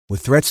With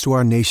threats to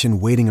our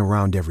nation waiting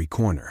around every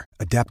corner,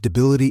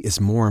 adaptability is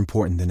more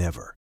important than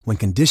ever. When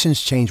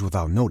conditions change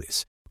without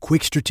notice,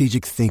 quick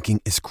strategic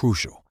thinking is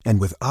crucial.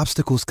 And with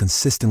obstacles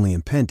consistently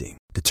impending,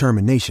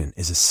 determination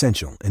is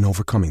essential in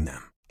overcoming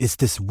them. It's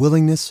this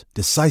willingness,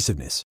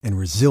 decisiveness, and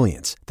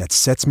resilience that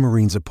sets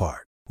Marines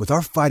apart. With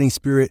our fighting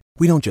spirit,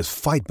 we don't just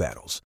fight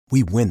battles,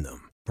 we win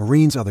them.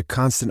 Marines are the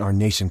constant our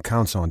nation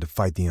counts on to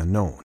fight the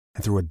unknown.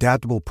 And through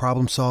adaptable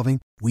problem solving,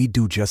 we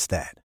do just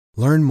that.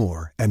 Learn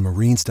more at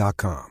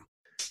marines.com.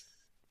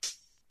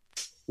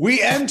 We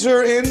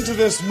enter into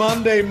this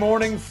Monday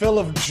morning full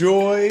of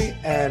joy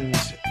and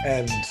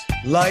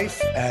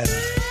life and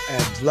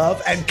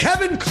love. And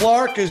Kevin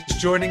Clark is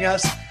joining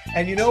us.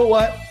 And you know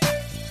what?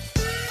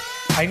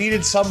 I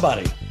needed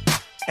somebody.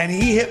 And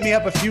he hit me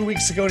up a few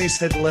weeks ago and he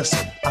said,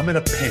 listen, I'm in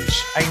a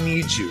pinch. I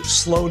need you.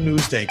 Slow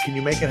news day. Can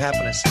you make it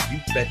happen? I said, you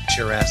bet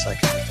your ass I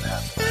can make it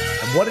happen.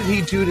 And what did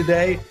he do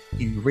today?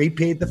 He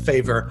repaid the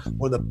favor.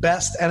 One of the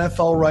best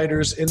NFL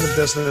writers in the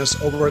business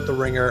over at The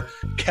Ringer,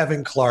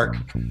 Kevin Clark.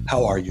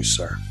 How are you,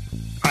 sir?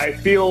 I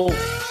feel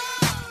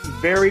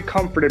very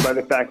comforted by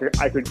the fact that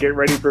I could get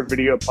ready for a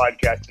video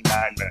podcast in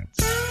 9 minutes.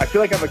 I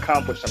feel like I've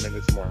accomplished something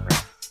this morning.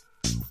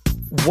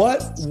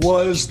 What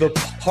was the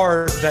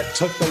part that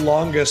took the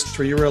longest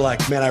where you were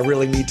like, man, I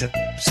really need to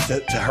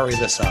hurry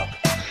this up?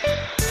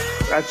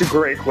 That's a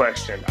great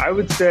question. I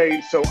would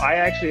say, so I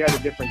actually had a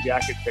different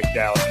jacket picked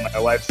out, and my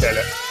wife said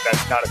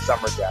that's not a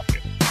summer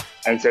jacket.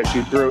 And so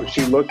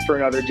she looked for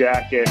another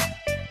jacket,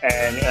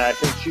 and I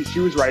think she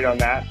was right on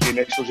that. The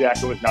initial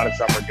jacket was not a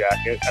summer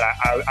jacket, and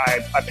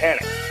I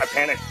panicked. I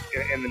panicked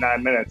in the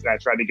 9 minutes, and I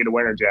tried to get a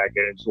winter jacket,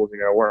 and it just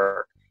wasn't going to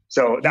work.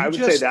 So I would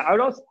say that. I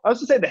would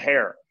also say the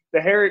hair.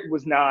 The hair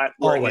was not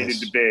where it needed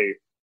to be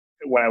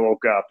when I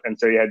woke up. And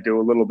so you had to do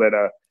a little bit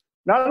of,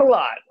 not a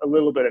lot, a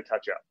little bit of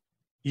touch up.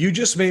 You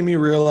just made me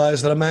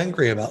realize that I'm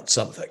angry about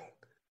something.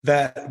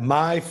 That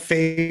my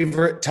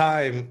favorite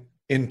time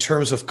in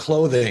terms of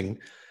clothing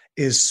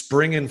is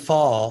spring and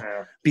fall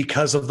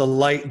because of the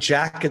light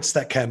jackets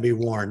that can be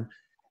worn.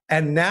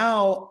 And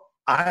now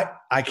I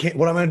can't,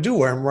 what I'm going to do,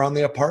 wear them around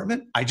the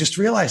apartment? I just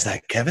realized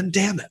that, Kevin,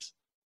 damn it.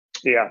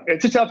 Yeah,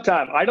 it's a tough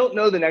time. I don't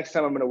know the next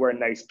time I'm going to wear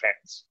nice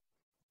pants.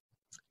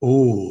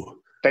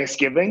 Ooh.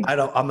 Thanksgiving?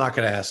 I'm not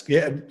going to ask.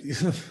 Yeah.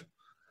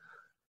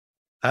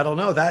 I don't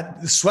know. That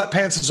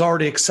sweatpants is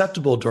already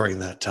acceptable during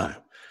that time.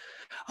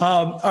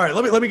 All right,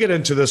 let me get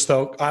into this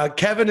though.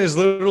 Kevin is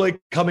literally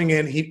coming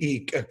in.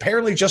 He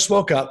apparently just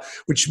woke up,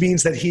 which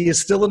means that he is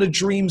still in a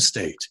dream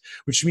state,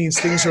 which means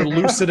things are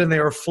lucid and they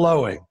are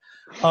flowing,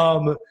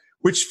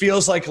 which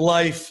feels like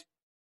life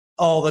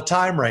all the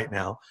time right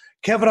now.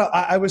 Kevin,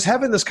 I was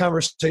having this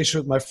conversation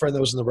with my friend that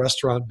was in the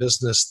restaurant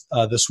business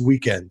this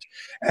weekend,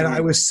 and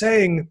I was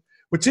saying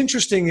what's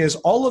interesting is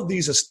all of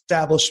these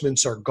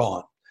establishments are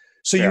gone.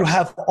 So you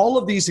have all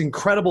of these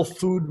incredible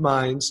food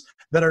mines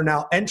that are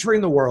now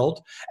entering the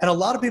world, and a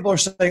lot of people are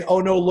saying, oh,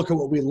 no, look at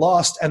what we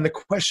lost. And the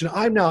question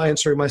I'm now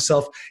answering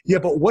myself,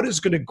 but what is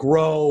going to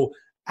grow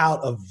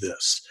out of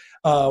this?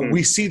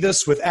 We see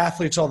this with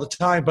athletes all the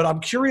time, but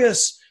I'm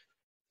curious,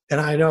 and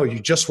I know you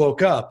just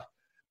woke up,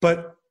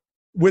 but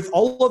with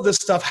all of this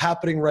stuff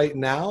happening right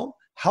now,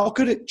 how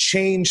could it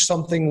change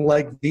something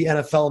like the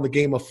NFL and the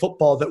game of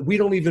football that we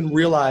don't even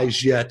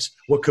realize yet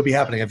what could be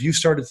happening? Have you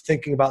started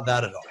thinking about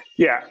that at all?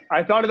 Yeah,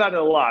 I thought about it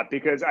a lot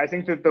because I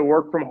think that the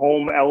work from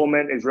home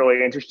element is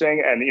really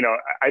interesting. And,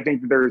 I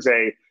think that there was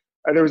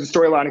a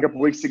storyline a couple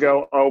of weeks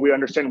ago. Oh, we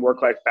understand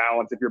work-life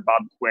balance. If you're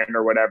Bob Quinn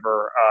or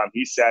whatever,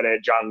 he said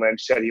it. John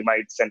Lynch said he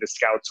might send his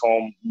scouts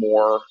home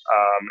more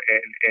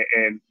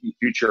in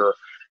future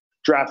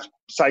draft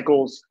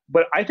cycles.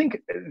 But I think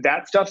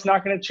that stuff's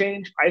not going to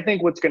change. I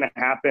think what's going to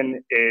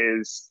happen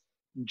is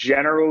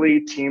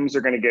generally teams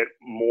are going to get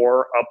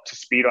more up to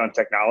speed on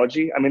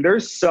technology. I mean,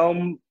 there's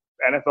some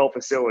NFL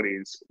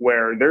facilities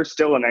where they're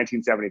still in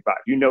 1975.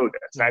 You know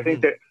this. And I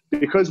think that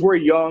because we're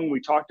young, we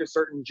talk to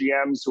certain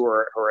GMs who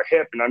are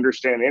hip and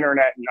understand the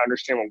internet and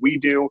understand what we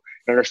do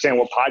and understand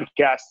what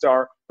podcasts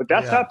are. But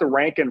that's not the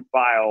rank and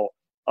file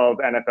of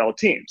NFL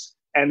teams.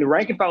 And the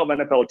rank and file of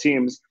NFL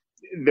teams,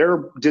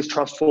 they're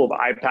distrustful of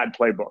iPad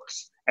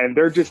playbooks, and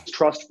they're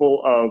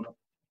distrustful of,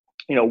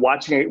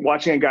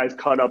 watching a guy's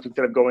cut up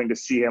instead of going to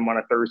see him on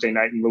a Thursday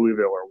night in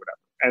Louisville or whatever.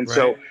 And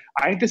so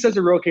I think this has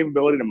a real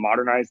capability to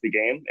modernize the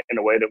game in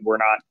a way that we're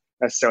not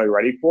necessarily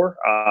ready for,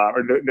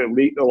 or the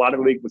league, a lot of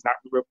the league was not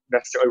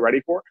necessarily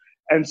ready for.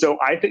 And so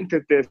I think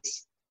that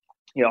this,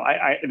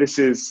 this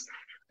is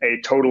a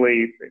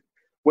totally,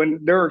 when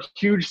there are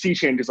huge sea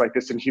changes like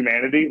this in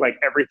humanity, like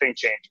everything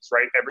changes,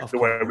 right? The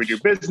way we do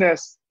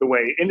business, the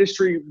way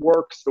industry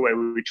works, the way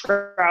we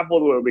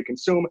travel, the way we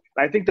consume.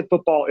 And I think that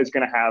football is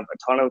going to have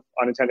a ton of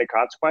unintended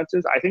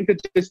consequences. I think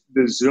that just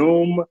the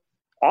Zoom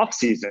off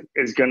season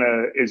is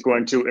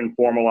going to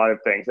inform a lot of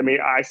things. I mean,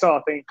 I saw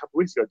a thing a couple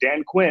weeks ago.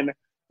 Dan Quinn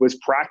was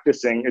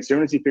practicing. As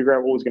soon as he figured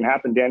out what was going to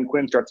happen, Dan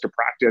Quinn starts to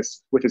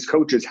practice with his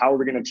coaches. How are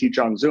we going to teach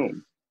on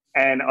Zoom?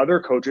 And other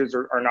coaches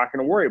are not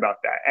going to worry about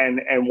that.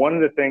 And one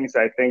of the things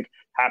that I think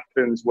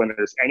happens when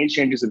there's any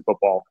changes in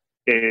football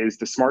is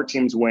the smart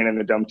teams win and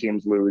the dumb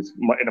teams lose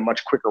in a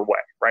much quicker way,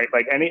 right?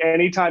 Like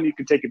any time you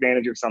can take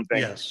advantage of something,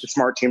 Yes. the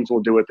smart teams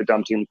will do it, the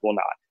dumb teams will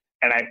not.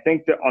 And I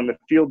think that on the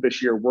field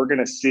this year, we're going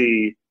to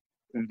see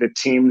the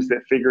teams that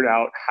figured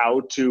out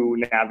how to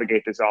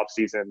navigate this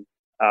offseason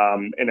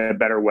in a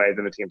better way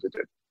than the teams that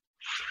did.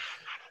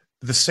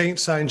 The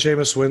Saints signed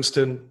Jameis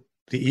Winston.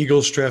 The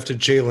Eagles drafted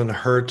Jalen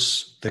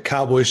Hurts. The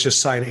Cowboys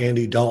just signed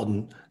Andy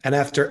Dalton. And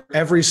after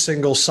every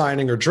single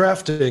signing or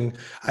drafting,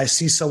 I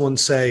see someone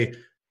say,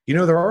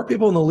 there are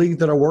people in the league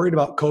that are worried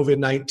about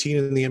COVID-19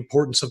 and the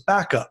importance of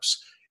backups.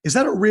 Is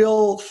that a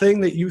real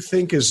thing that you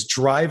think is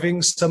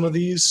driving some of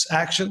these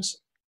actions?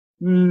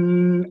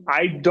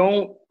 I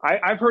don't.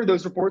 I've heard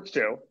those reports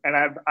too, and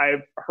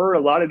I've heard a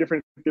lot of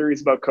different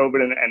theories about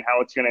COVID and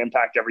how it's going to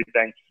impact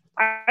everything.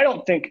 I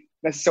don't think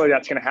necessarily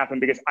that's going to happen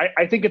because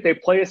I think if they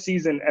play a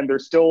season and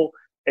there's still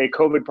a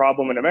COVID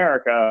problem in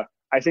America,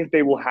 I think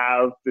they will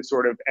have the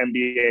sort of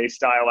NBA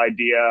style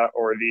idea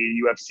or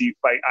the UFC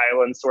Fight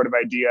Island sort of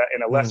idea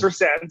in a lesser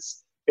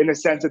sense, in the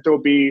sense that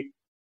there'll be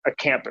a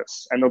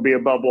campus and there'll be a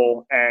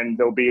bubble and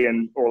they'll be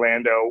in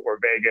Orlando or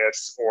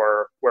Vegas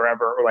or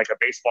wherever, or like a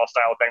baseball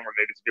style thing where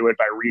they just do it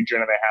by region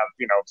and they have,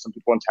 some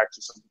people in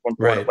Texas, some people in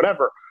Florida,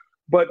 whatever.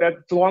 But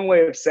that's a long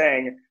way of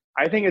saying,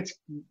 I think it's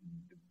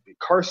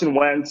Carson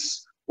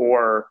Wentz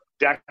or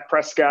Dak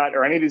Prescott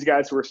or any of these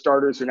guys who are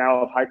starters who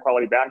now have high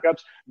quality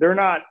backups. They're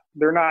not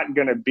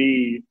going to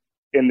be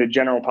in the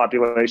general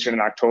population in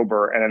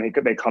October, and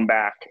then they come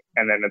back,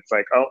 and then it's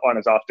like, oh, on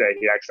his off day,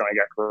 he accidentally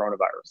got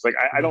coronavirus. Like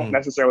I don't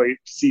necessarily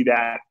see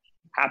that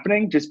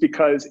happening, just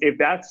because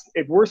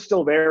if we're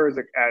still there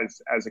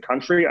as a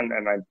country, and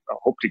I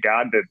hope to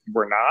God that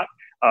we're not,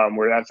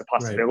 where that's a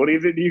possibility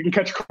that you can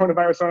catch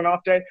coronavirus on an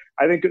off day,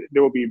 I think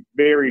there will be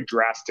very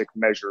drastic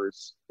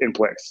measures in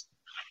place.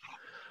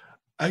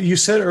 You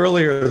said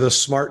earlier the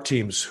smart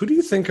teams. Who do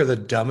you think are the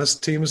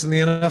dumbest teams in the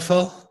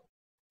NFL?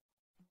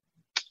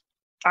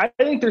 I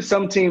think there's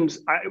some teams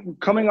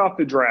coming off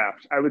the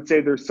draft. I would say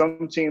there's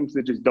some teams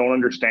that just don't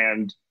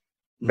understand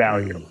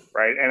value,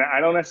 right? And I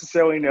don't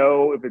necessarily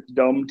know if it's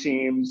dumb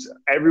teams.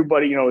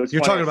 Everybody, you're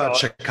talking about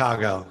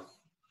Chicago.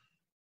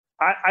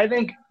 I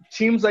think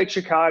teams like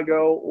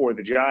Chicago or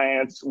the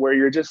Giants, where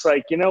you're just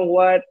like, you know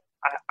what?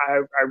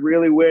 I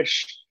really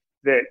wish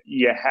that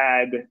you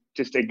had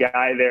just a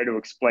guy there to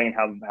explain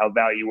how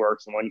value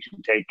works and when you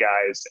can take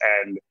guys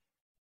and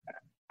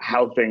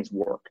how things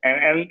work.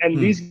 And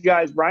these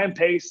guys, Ryan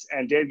Pace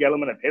and Dave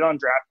Gettleman, have hit on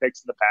draft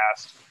picks in the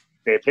past.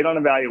 They've hit on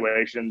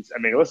evaluations. I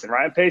mean, listen,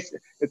 Ryan Pace,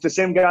 it's the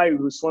same guy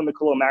who swung the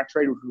Khalil Mack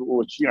trade,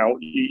 which,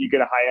 you get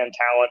a high-end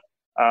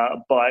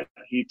talent, but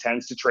he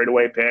tends to trade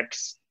away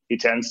picks. He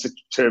tends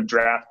to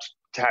draft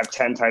to have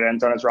 10 tight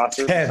ends on his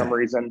roster for some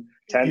reason,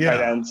 10 tight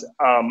ends.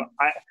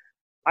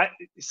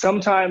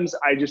 Sometimes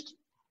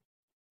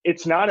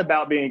it's not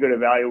about being a good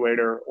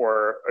evaluator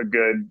or a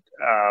good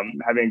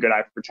having a good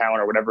eye for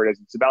talent or whatever it is.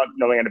 It's about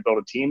knowing how to build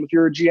a team if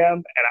you're a GM,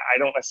 and I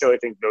don't necessarily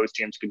think those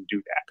teams can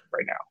do that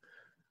right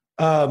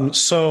now.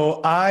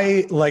 So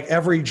I like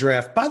every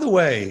draft. By the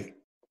way,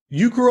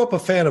 you grew up a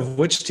fan of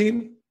which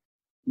team?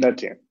 That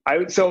team. I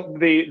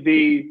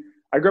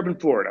grew up in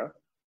Florida,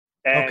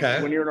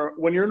 and when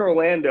you're in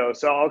Orlando,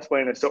 so I'll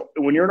explain this. So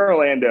when you're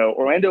in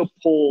Orlando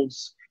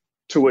pulls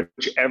to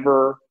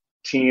whichever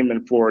team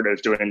in Florida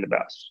is doing the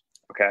best.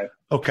 Okay.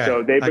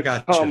 So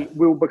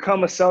we'll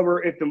become a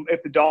suburb.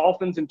 If the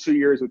Dolphins in 2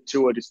 years with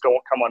Tua just don't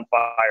come on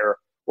fire,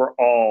 we're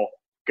all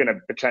going to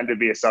pretend to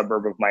be a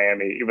suburb of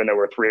Miami, even though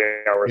we're 3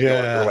 hours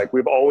north. We're like,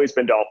 we've always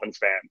been Dolphins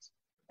fans.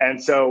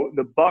 And so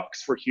the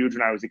Bucs were huge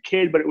when I was a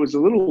kid, but it was a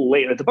little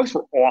late. Like, the Bucs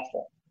were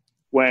awful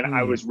when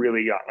I was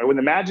really young. Like, when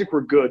the Magic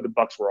were good, the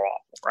Bucs were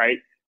awful, right?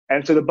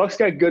 And so the Bucs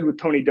got good with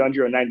Tony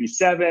Dungy in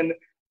 '97.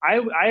 I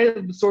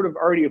sort of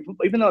already,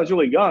 even though I was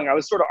really young, I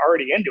was sort of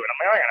already into it.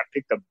 I'm like, I got to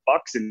pick the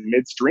Bucs in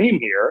midstream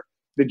here.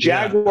 The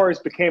Jaguars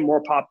became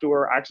more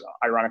popular, actually,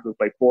 ironically, with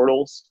Blake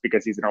Bortles,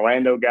 because he's an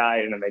Orlando guy,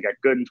 and then they got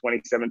good in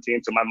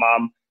 2017. So my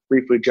mom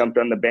briefly jumped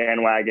on the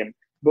bandwagon.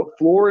 But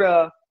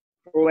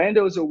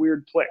Orlando is a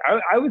weird place.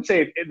 I would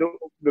say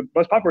the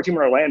most popular team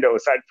in Orlando,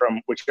 aside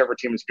from whichever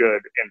team is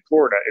good in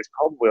Florida, is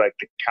probably like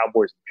the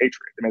Cowboys and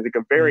Patriots. I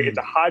mean, it's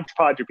a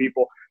hodgepodge of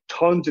people,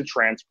 tons of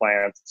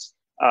transplants.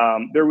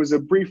 There was a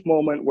brief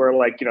moment where,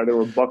 there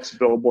were Bucs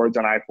billboards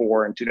on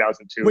I-4 in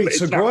 2002. Wait,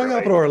 so growing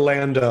up in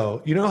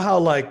Orlando, you know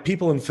how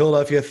people in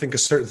Philadelphia think a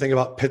certain thing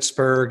about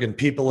Pittsburgh and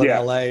people in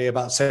LA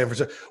about San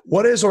Francisco?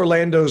 What is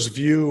Orlando's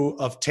view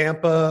of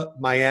Tampa,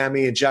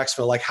 Miami, and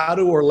Jacksonville? Like, how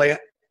do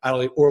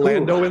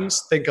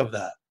Orlandoans think of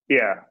that?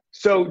 Yeah.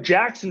 So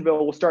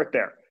Jacksonville, we'll start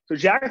there. So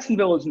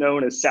Jacksonville is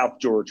known as South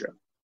Georgia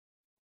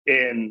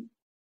in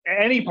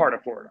any part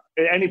of Florida.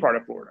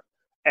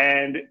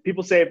 And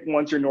people say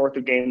once you're north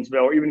of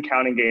Gainesville, or even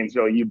counting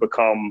Gainesville, you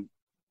become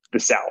the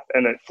South,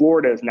 and that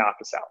Florida is not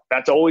the South.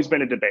 That's always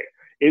been a debate.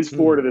 Is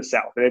Florida the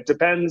South? And it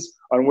depends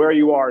on where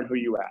you are and who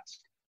you ask.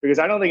 Because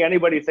I don't think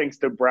anybody thinks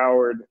that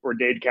Broward or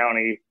Dade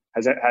County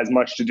has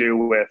much to do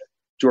with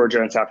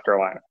Georgia and South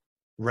Carolina.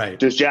 Right.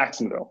 Just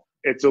Jacksonville.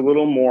 It's a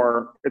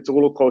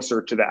little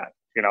closer to that,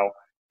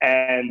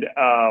 And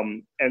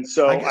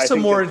so I guess I I'm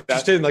think more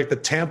interested in like the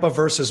Tampa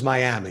versus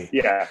Miami.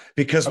 Yeah.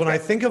 Because when I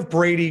think of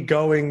Brady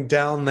going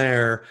down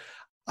there,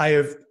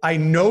 I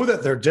know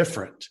that they're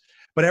different.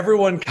 But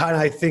everyone kind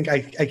of,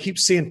 I keep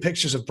seeing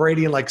pictures of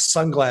Brady in like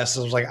sunglasses.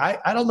 I was like,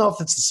 I don't know if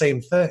it's the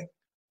same thing.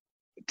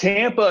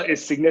 Tampa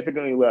is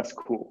significantly less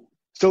cool.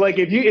 So like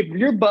if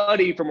your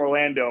buddy from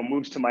Orlando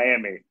moves to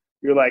Miami,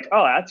 you're like,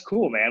 oh, that's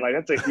cool, man. Like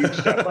that's a huge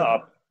step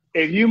up.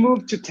 If you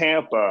move to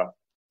Tampa,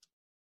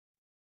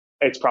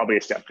 it's probably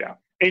a step down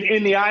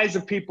in the eyes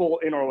of people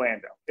in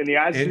Orlando. In the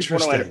eyes of people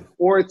in Orlando,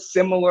 or it's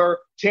similar.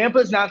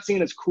 Tampa's not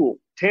seen as cool.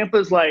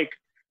 Tampa's like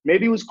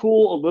maybe it was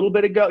cool a little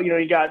bit ago. You know,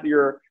 you got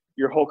your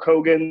Hulk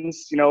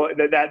Hogan's. You know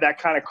that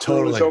kind of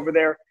crew is over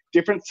there.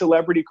 Different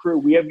celebrity crew.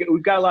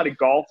 We've got a lot of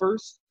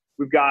golfers.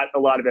 We've got a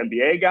lot of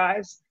NBA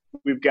guys.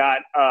 We've got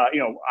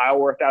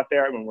Isleworth out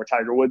there. I mean, where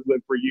Tiger Woods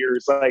lived for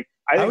years. Like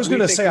I was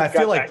going to say, I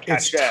feel like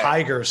it's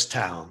Tiger's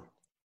town.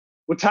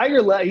 Well,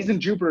 Tiger he's in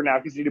Jupiter now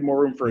because he needed more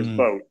room for his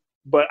boat.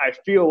 But I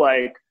feel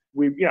like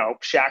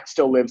Shaq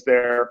still lives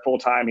there full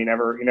time. He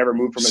never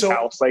moved from his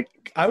house. Like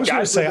I was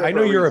going to say, I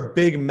know you're a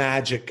big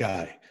Magic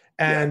guy,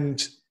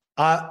 and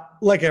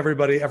like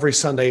everybody, every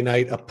Sunday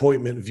night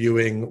appointment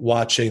viewing,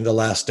 watching The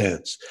Last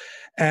Dance,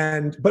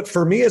 but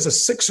for me as a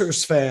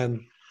Sixers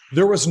fan,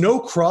 there was no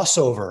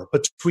crossover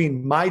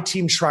between my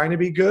team trying to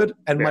be good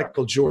and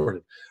Michael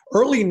Jordan.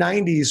 Early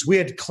 90s, we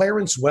had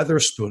Clarence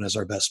Weatherspoon as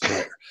our best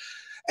player.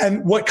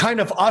 And what kind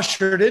of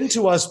ushered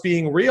into us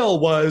being real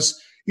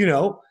was,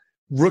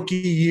 rookie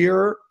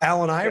year,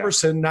 Allen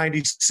Iverson,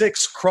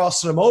 96,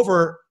 crossing him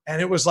over.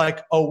 And it was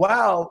like, oh,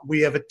 wow,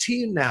 we have a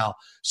team now.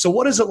 So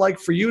what is it like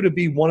for you to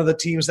be one of the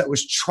teams that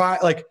was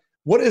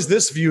what is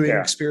this viewing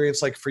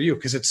experience like for you?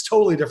 Because it's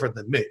totally different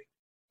than me.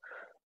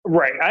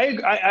 Right.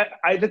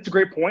 I that's a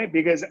great point,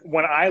 because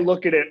when I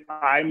look at it,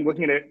 I'm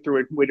looking at it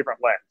through a way different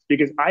lens,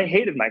 because I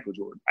hated Michael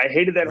Jordan. I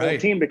hated that whole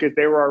team because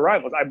they were our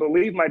rivals. I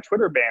believe my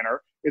Twitter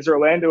banner is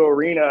Orlando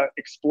Arena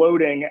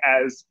exploding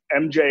as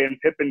MJ and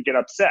Pippen get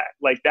upset.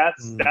 Like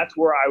that's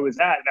where I was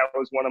at. That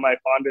was one of my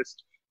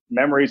fondest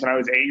memories when I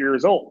was 8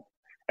 years old.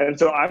 And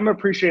so I'm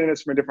appreciating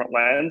this from a different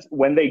lens.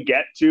 When they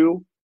get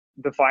to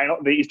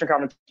the Eastern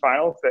Conference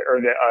Finals, or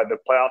the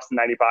playoffs in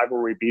 '95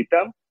 where we beat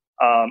them.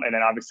 And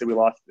then obviously we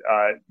lost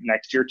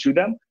next year to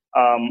them.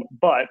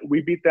 But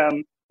we beat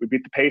them. We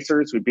beat the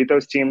Pacers. We beat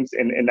those teams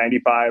in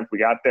 '95. We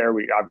got there.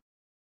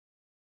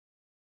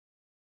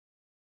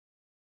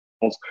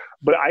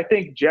 But I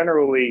think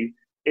generally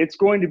it's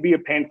going to be a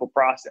painful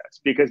process,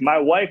 because my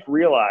wife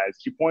realized,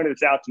 she pointed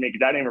this out to me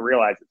because I didn't even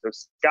realize it. So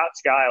Scott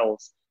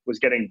Skiles was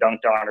getting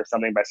dunked on or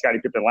something by Scottie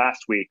Pippen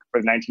last week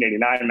for the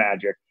 1989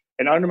 Magic.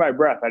 And under my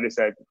breath, I just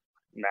said,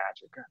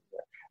 Magic.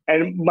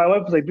 And my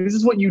wife was like, this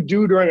is what you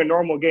do during a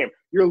normal game.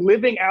 You're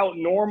living out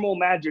normal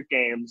Magic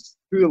games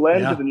through the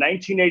lens of the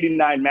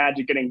 1989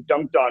 Magic getting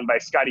dunked on by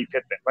Scottie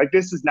Pippen. Like,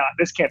 this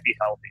can't be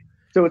healthy.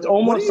 So it's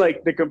almost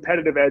like the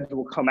competitive edge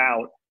will come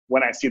out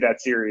when I see that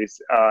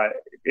series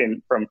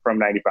from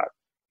 '95.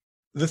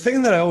 The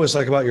thing that I always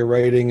like about your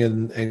writing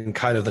and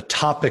kind of the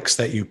topics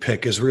that you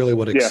pick is really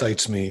what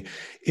excites me,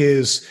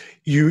 is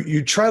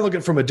you try to look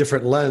at it from a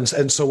different lens.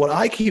 And so what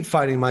I keep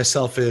finding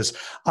myself is,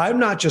 I'm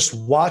not just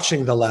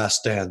watching The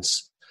Last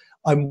Dance,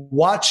 I'm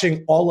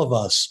watching all of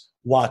us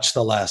watch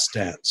The Last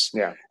Dance.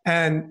 Yeah.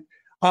 And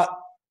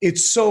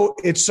it's so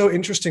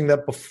interesting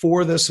that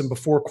before this and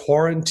before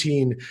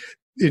quarantine,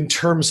 in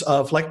terms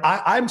of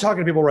I'm talking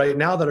to people right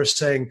now that are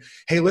saying,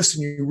 hey,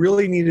 listen, you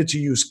really needed to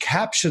use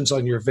captions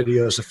on your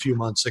videos a few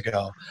months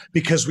ago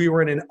because we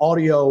were in an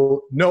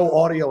no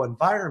audio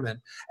environment.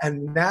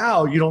 And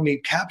now you don't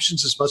need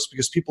captions as much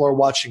because people are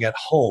watching at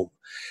home.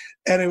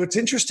 And what's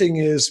interesting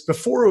is,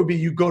 before it would be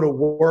you go to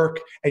work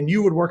and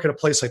you would work at a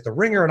place like The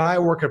Ringer and I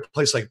work at a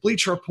place like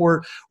Bleacher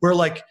Report, where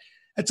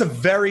it's a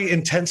very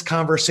intense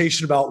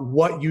conversation about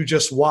what you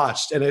just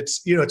watched. And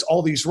it's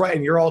all these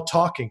and you're all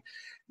talking.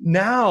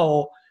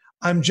 Now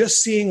I'm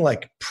just seeing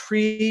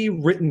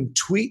pre-written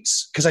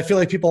tweets, because I feel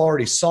like people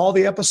already saw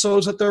the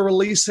episodes that they're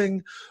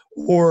releasing,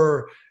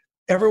 or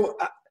everyone.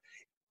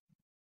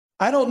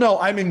 I don't know.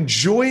 I'm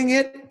enjoying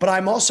it, but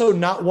I'm also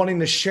not wanting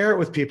to share it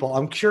with people.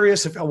 I'm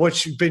curious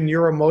what's been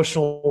your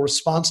emotional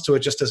response to it,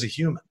 just as a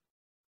human.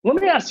 Let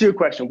me ask you a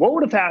question. What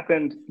would have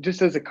happened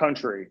just as a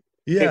country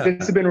if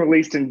this had been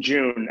released in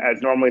June as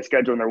normally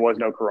scheduled and there was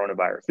no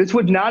coronavirus? This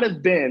would not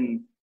have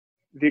been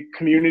the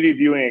community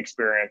viewing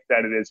experience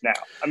that it is now.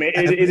 I mean,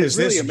 it is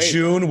really amazing. This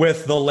June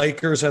with the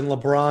Lakers and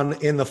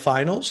LeBron in the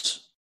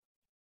finals?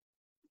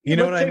 You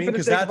know what I mean?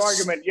 Because that's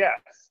argument, yes.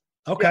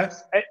 Okay.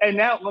 Yes. And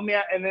now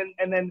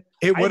and then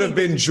it would have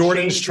been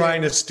Jordan's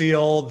trying to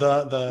steal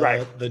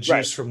the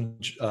juice from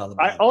LeBron.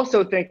 I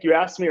also think you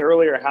asked me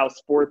earlier how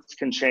sports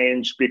can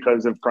change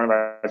because of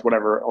coronavirus,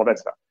 whatever, all that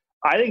stuff.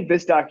 I think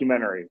this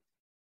documentary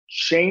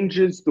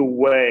changes the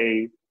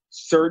way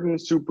certain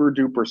super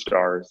duper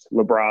stars,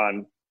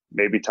 LeBron,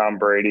 maybe Tom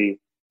Brady,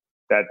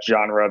 that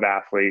genre of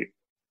athlete,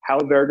 how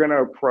they're going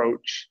to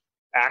approach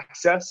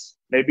access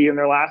maybe in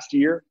their last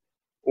year,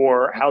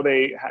 or how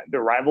the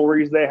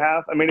rivalries they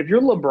have. I mean, if you're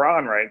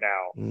LeBron right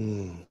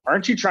now,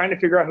 aren't you trying to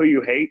figure out who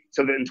you hate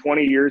so that in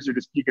 20 years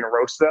you can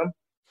roast them?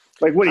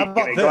 Like, what are you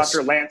going to go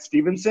after Lance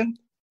Stevenson?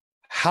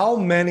 How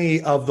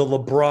many of the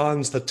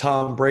LeBrons, the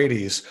Tom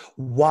Bradys,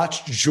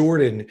 watched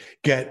Jordan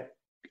get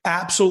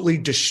absolutely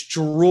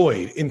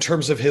destroyed in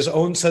terms of his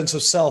own sense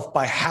of self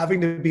by having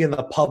to be in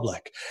the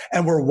public?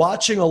 And we're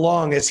watching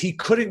along as he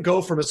couldn't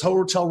go from his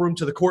hotel room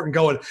to the court and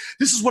going,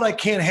 this is what I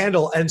can't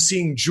handle. And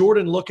seeing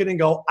Jordan look at it and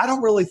go, I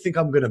don't really think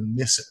I'm going to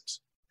miss it.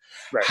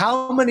 Right.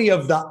 How many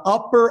of the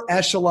upper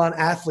echelon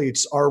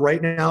athletes are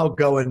right now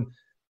going,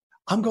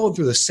 I'm going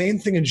through the same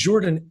thing in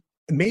Jordan.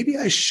 Maybe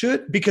I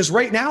should, because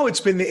right now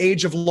it's been the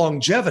age of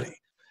longevity.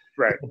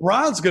 Right.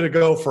 LeBron's going to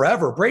go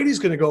forever. Brady's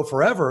going to go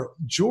forever.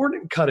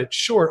 Jordan cut it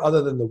short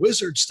other than the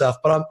Wizard stuff.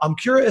 But I'm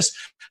curious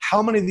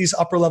how many of these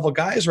upper level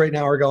guys right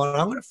now are going,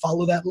 I'm going to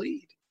follow that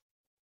lead.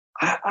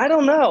 I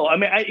don't know. I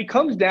mean, it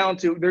comes down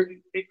to,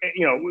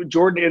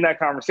 Jordan in that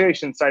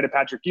conversation cited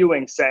Patrick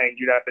Ewing saying,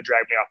 you'd have to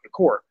drag me off the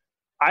court.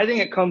 I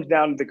think it comes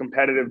down to the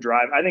competitive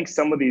drive. I think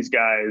some of these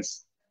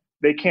guys,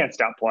 they can't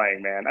stop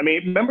playing, man. I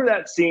mean, remember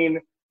that scene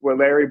where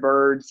Larry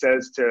Bird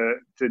says to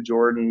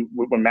Jordan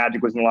when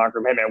Magic was in the locker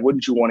room, hey, man,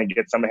 wouldn't you want to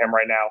get some of him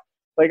right now?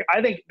 Like,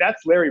 I think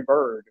that's Larry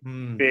Bird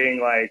being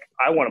like,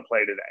 I want to play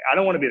today. I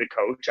don't want to be the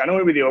coach. I don't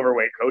want to be the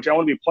overweight coach. I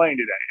want to be playing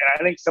today.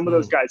 And I think some of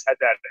those guys had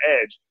that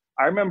edge.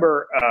 I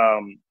remember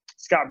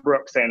Scott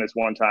Brooks saying this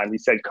one time. He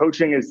said,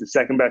 coaching is the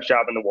second best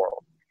job in the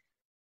world.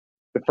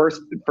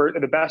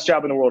 The best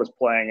job in the world is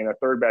playing, and the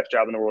third best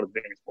job in the world is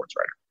being a sports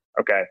writer.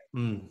 Okay.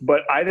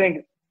 But I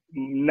think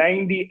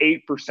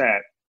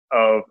 98%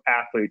 of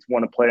athletes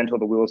want to play until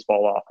the wheels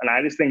fall off. And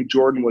I just think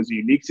Jordan was a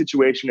unique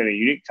situation in a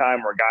unique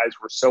time where guys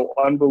were so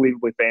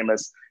unbelievably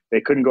famous,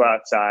 they couldn't go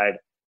outside.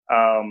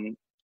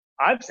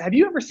 Have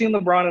you ever seen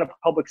LeBron in a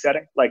public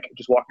setting, like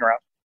just walking around?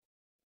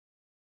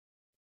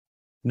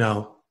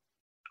 No.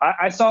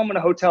 I saw him in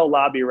a hotel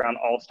lobby around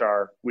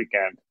All-Star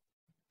weekend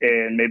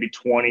in maybe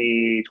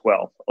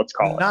 2012, let's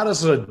call it. Not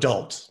as an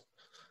adult.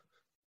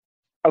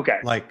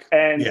 Okay.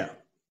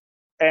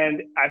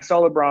 And I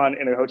saw LeBron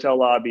in a hotel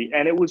lobby,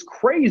 and it was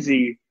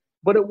crazy,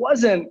 but it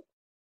wasn't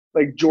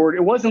like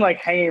Jordan. It wasn't like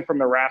hanging from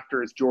the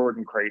rafters,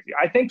 Jordan crazy.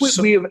 I think I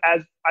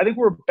think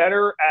we're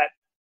better at.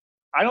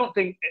 I don't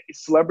think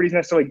celebrities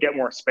necessarily get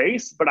more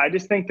space, but I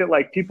just think that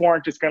like people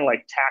aren't just going to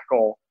like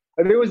tackle.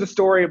 Like, there was a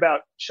story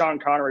about Sean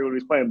Connery when he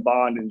was playing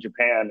Bond in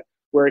Japan,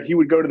 where he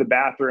would go to the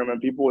bathroom and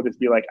people would just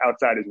be like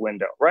outside his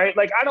window, right?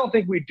 Like, I don't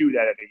think we do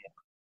that anymore.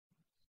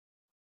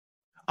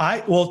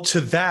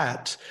 To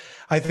that,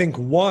 I think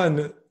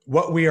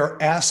what we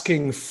are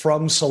asking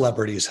from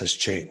celebrities has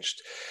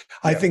changed.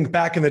 Yeah. I think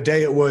back in the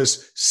day it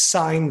was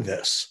sign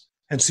this.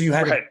 And so you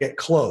had to get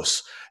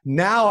close.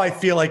 Now I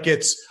feel like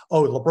it's,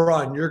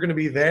 LeBron, you're going to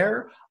be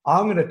there.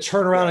 I'm going to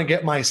turn around and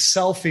get my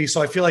selfie.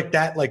 So I feel like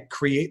that like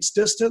creates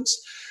distance.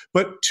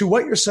 But to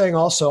what you're saying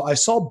also, I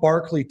saw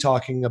Barkley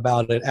talking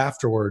about it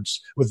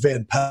afterwards with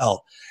Van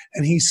Pelt.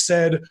 And he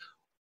said,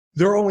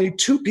 there are only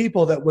two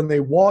people that when they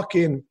walk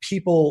in,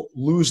 people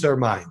lose their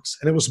minds.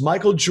 And it was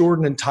Michael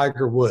Jordan and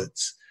Tiger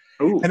Woods.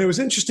 Ooh. And it was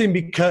interesting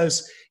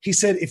because he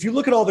said, if you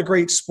look at all the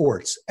great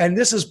sports, and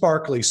this is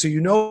Barkley, so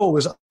you know it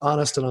was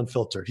honest and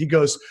unfiltered. He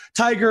goes,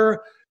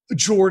 Tiger,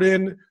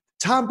 Jordan,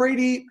 Tom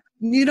Brady,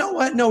 you know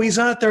what? No, he's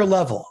not at their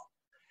level.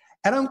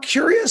 And I'm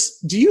curious,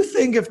 do you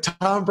think if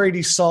Tom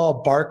Brady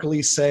saw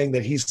Barkley saying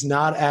that he's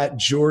not at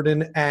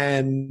Jordan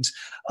and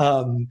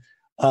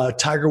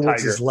Tiger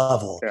Woods'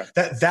 level,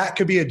 that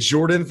could be a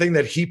Jordan thing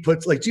that he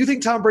puts, like, do you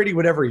think Tom Brady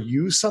would ever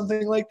use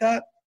something like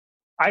that?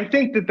 I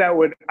think that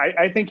would,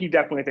 I think he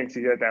definitely thinks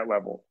he's at that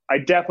level. I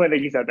definitely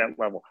think he's at that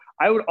level.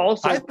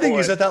 I think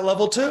he's at that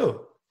level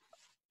too.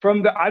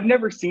 I've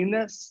never seen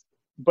this,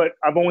 but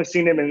I've only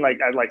seen him in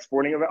at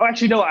sporting events. Oh,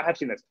 actually, no, I have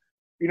seen this.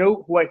 You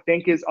know who I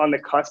think is on the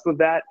cusp of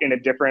that in a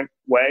different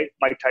way?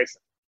 Mike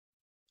Tyson.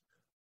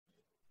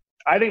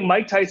 I think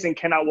Mike Tyson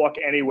cannot walk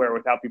anywhere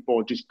without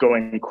people just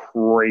going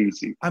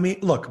crazy. I mean,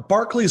 look,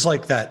 Barkley's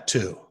like that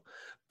too.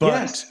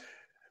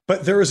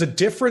 But there is a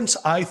difference,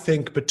 I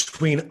think,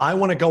 between I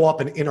want to go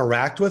up and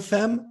interact with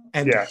them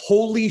and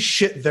holy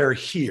shit, they're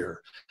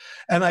here.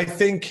 And I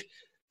think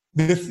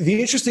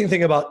the interesting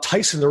thing about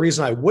Tyson, the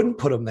reason I wouldn't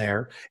put him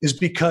there is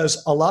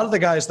because a lot of the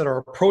guys that are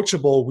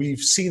approachable,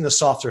 we've seen the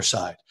softer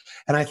side.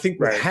 And I think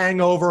with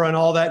Hangover and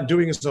all that and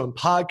doing his own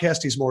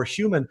podcast, he's more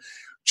human.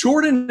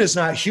 Jordan is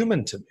not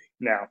human to me.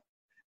 No.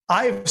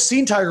 I've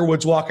seen Tiger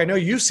Woods walk. I know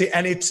you've seen,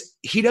 and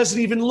he doesn't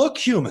even look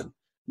human.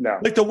 No.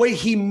 Like the way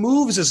he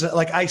moves is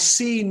like I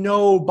see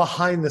no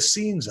behind the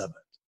scenes of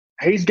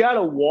it. He's got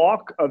a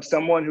walk of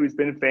someone who's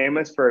been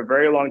famous for a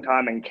very long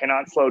time and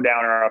cannot slow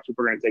down or else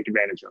people are going to take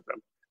advantage of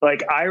him.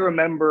 Like I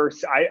remember,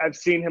 I've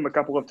seen him a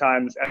couple of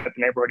times at the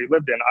neighborhood he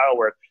lived in,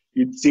 Isleworth.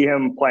 You'd see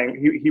him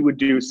playing. He would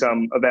do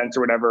some events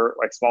or whatever,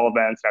 like small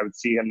events. I would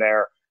see him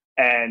there,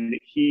 and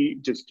he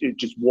just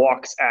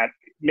walks at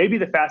maybe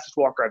the fastest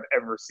walker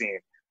I've ever seen.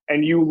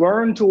 And you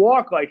learn to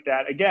walk like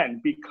that again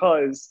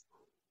because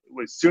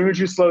as soon as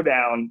you slow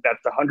down,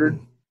 that's 100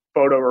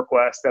 photo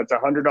requests, that's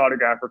 100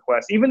 autograph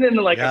requests. Even in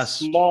a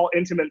small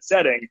intimate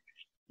setting,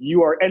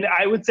 you are, and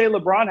I would say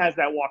LeBron has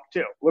that walk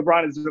too.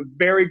 LeBron is a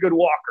very good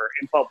walker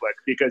in public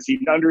because he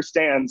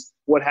understands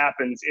what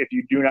happens if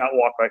you do not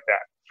walk like that.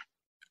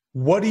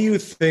 What do you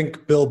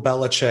think Bill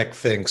Belichick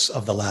thinks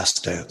of The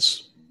Last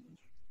Dance?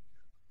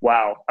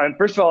 Wow. And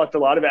first of all, it's a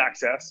lot of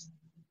access.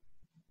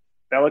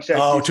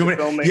 Belichick too many.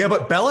 filming. Yeah,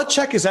 but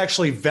Belichick is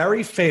actually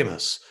very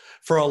famous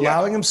for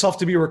allowing himself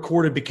to be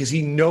recorded because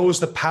he knows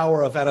the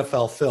power of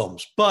NFL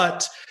films.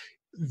 But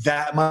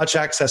that much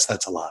access,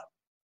 that's a lot.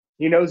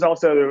 He knows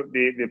also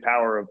the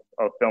power of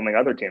filming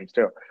other teams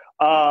too.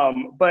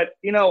 But,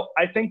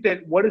 I think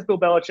that what does Bill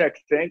Belichick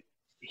think?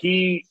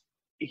 He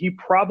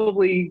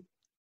probably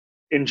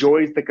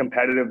enjoys the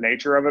competitive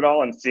nature of it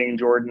all and seeing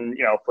Jordan,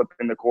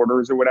 flipping the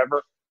quarters or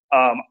whatever.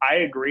 I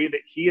agree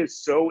that he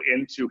is so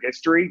into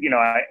history.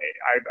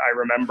 I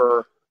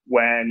remember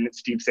when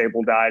Steve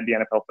Sable died, the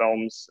NFL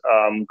Films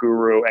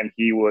guru, and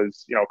he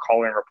was,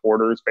 calling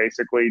reporters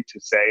basically to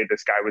say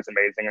this guy was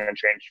amazing and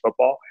changed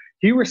football.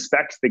 He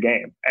respects the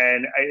game.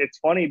 And it's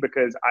funny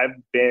because I've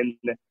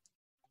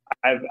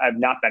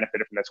not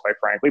benefited from this, quite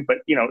frankly, but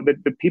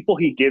the people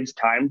he gives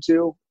time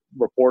to,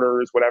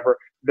 reporters, whatever,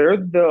 they're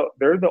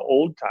the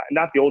old time,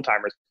 not the old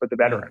timers, but the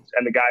veterans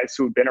and the guys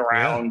who've been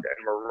around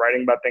and were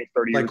writing about things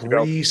 30 years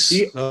ago.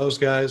 Reese, those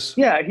guys.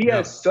 Yeah, he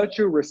has such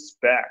a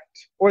respect.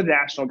 Or the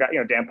national guy,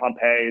 Dan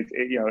Pompei,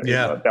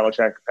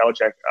 Belichick.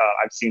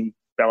 I've seen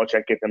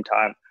Belichick give him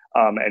time.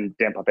 And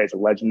Dan Pompei is a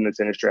legend in this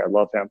industry. I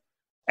love him.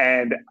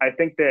 And I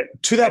think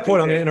that to that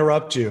point, I'm going to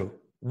interrupt you.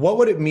 What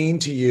would it mean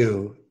to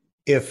you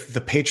if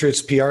the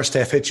Patriots PR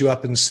staff hit you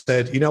up and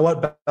said, you know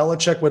what,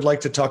 Belichick would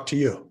like to talk to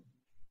you?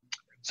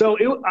 So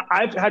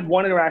I've had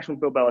one interaction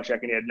with Bill Belichick,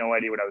 and he had no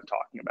idea what I was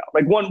talking about.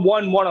 Like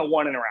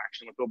one-on-one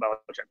interaction with Bill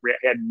Belichick.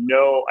 He had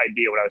no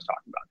idea what I was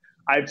talking about.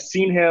 I've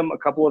seen him a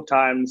couple of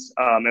times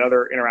in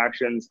other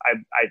interactions.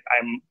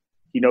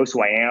 He knows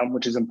who I am,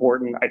 which is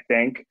important, I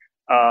think.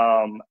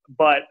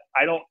 But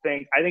I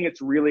think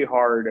it's really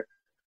hard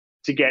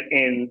to get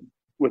in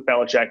with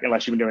Belichick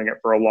unless you've been doing it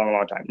for a long,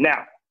 long time.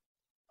 Now,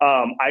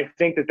 I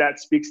think that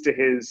speaks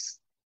to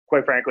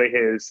quite frankly,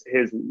 his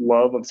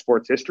love of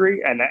sports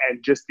history and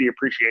just the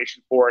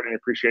appreciation for it and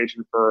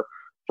appreciation for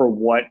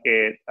what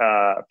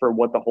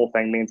the whole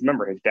thing means.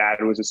 Remember, his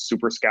dad was a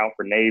super scout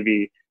for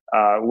Navy,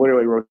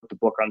 literally wrote the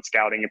book on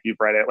scouting, if you've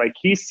read it. Like,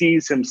 he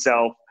sees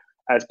himself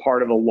as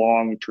part of a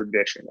long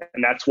tradition.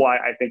 And that's why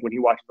I think when he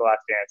watches The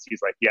Last Dance,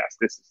 he's like, yes,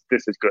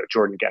 this is good.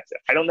 Jordan gets it.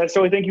 I don't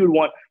necessarily think he would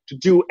want to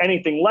do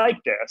anything like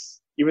this,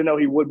 even though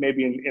he would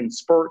maybe in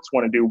spurts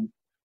want to do,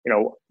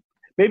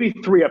 maybe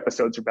 3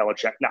 episodes for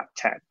Belichick, not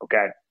 10.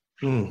 Okay.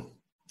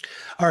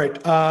 All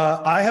right.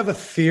 I have a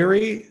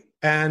theory,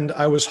 and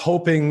I was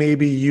hoping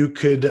maybe you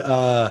could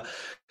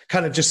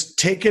kind of just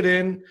take it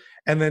in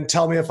and then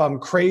tell me if I'm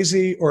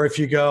crazy or if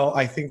you go,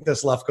 I think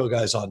this Lefkoe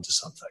guy's onto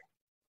something.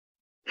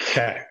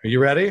 Okay. Are you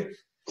ready?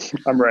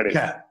 I'm ready.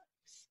 Okay.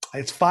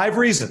 It's 5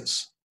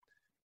 reasons.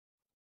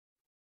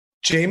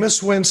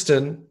 Jameis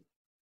Winston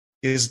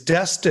is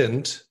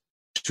destined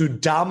to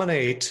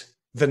dominate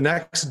the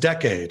next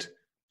decade.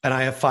 And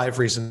I have 5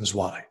 reasons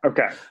why.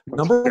 Okay.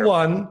 Number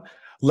 1,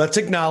 let's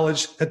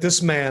acknowledge that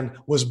this man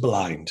was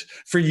blind.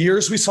 For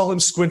years, we saw him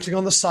squinting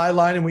on the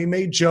sideline and we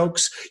made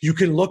jokes. You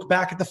can look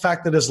back at the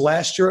fact that his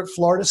last year at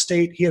Florida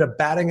State, he had a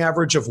batting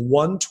average of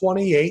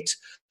 128.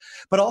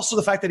 But also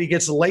the fact that he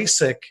gets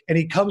LASIK and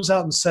he comes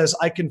out and says,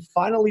 I can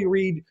finally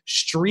read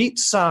street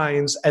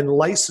signs and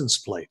license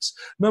plates.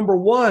 Number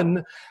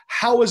 1,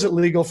 how is it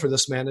legal for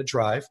this man to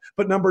drive?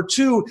 But number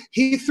 2,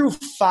 he threw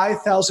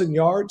 5,000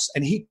 yards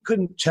and he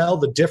couldn't tell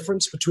the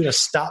difference between a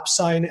stop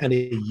sign and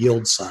a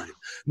yield sign.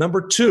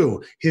 Number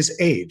 2, his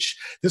age.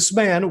 This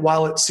man,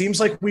 while it seems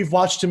like we've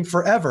watched him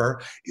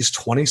forever, is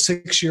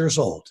 26 years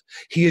old.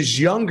 He is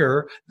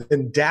younger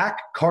than Dak,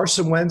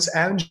 Carson Wentz,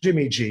 and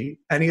Jimmy G,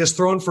 and he has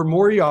thrown for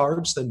more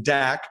yards than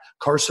Dak,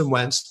 Carson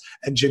Wentz,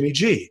 and Jimmy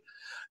G.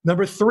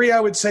 Number 3, I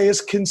would say, is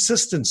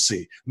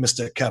consistency,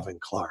 Mr. Kevin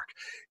Clark.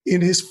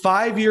 In his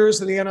 5 years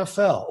in the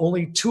NFL,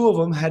 only 2 of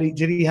them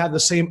did he have the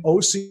same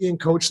OC and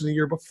coach in the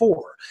year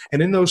before.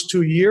 And in those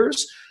 2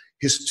 years,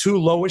 his 2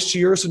 lowest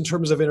years in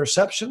terms of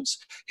interceptions,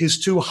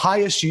 his 2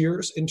 highest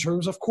years in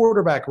terms of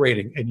quarterback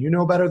rating. And you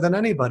know better than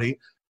anybody,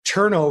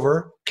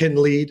 turnover can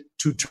lead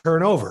to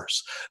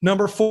turnovers.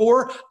 Number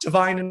 4,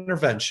 divine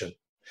intervention.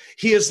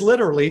 He is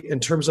literally, in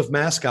terms of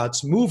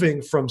mascots,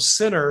 moving from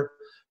sinner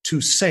to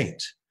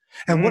saint.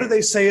 And what do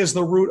they say is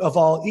the root of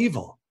all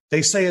evil?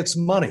 They say it's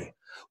money.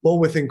 Well,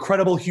 with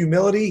incredible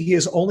humility, he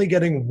is only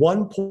getting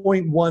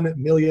 $1.1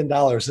 million.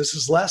 This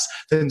is less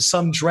than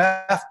some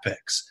draft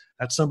picks.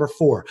 That's number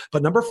 4.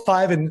 But number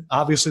 5, and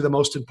obviously the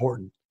most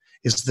important,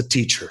 is the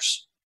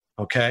teachers.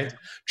 Okay?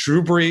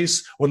 Drew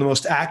Brees, one of the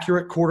most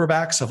accurate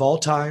quarterbacks of all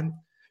time.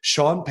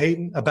 Sean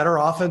Payton, a better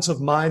offensive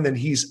mind than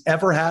he's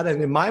ever had.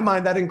 And in my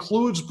mind, that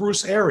includes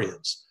Bruce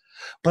Arians.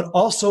 But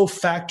also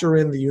factor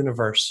in the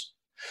universe.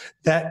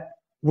 That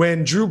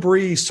when Drew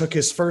Brees took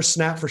his first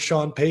snap for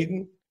Sean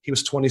Payton, he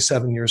was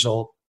 27 years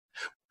old.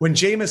 When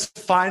Jameis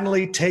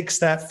finally takes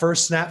that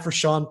first snap for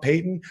Sean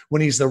Payton,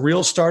 when he's the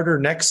real starter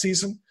next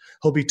season,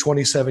 he'll be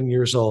 27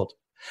 years old.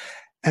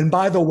 And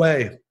by the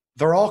way,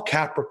 they're all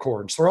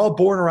Capricorns. They're all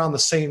born around the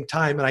same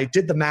time. And I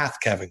did the math,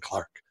 Kevin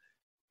Clark.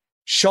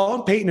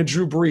 Sean Payton and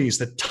Drew Brees,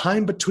 the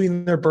time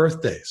between their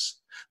birthdays,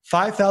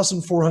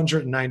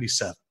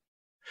 5,497.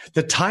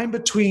 The time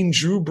between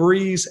Drew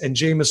Brees and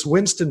Jameis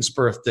Winston's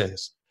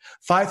birthdays,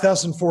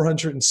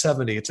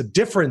 5,470. It's a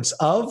difference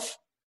of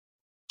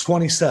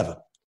 27.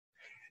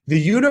 The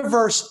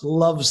universe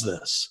loves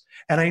this.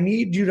 And I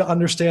need you to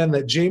understand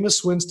that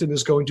Jameis Winston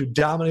is going to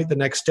dominate the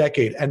next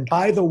decade. And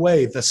by the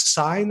way, the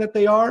sign that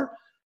they are,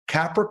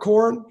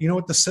 Capricorn, you know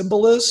what the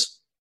symbol is?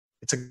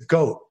 It's a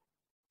goat.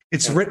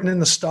 It's written in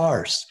the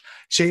stars.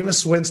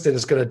 Jameis Winston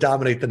is going to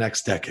dominate the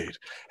next decade.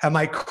 Am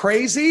I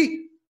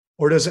crazy,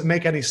 or does it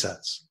make any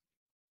sense?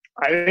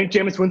 I think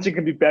Jameis Winston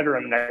can be better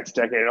in the next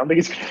decade. I don't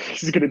think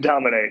he's going to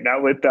dominate.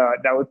 Not with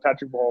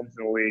Patrick Mahomes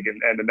in the league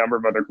and a number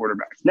of other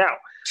quarterbacks. Now,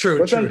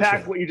 let's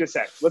unpack what you just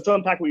said.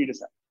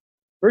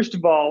 First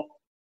of all,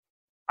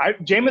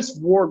 Jameis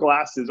wore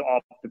glasses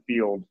off the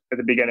field at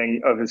the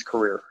beginning of his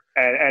career.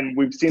 And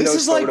we've seen this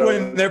those is photos.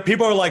 Like when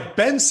people are like,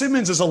 Ben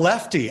Simmons is a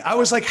lefty. I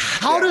was like,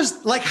 how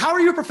are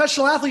you a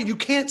professional athlete? You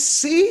can't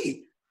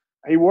see.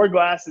 He wore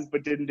glasses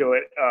but didn't do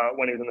it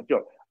when he was on the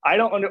field.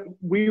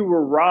 We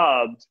were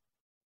robbed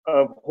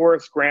of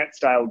Horace Grant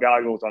style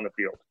goggles on the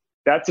field.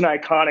 That's an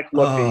iconic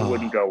look that he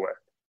wouldn't go with.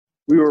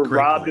 We were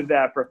robbed of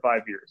that for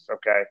 5 years.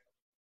 Okay.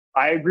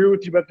 I agree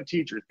with you about the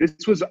teachers.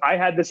 I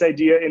had this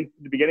idea in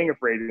the beginning of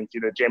free agency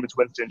that Jameis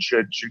Winston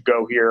should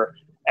go here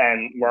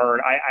and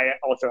learn. I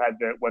also had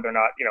whether or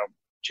not,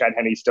 Chad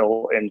Henne's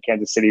still in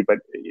Kansas City, but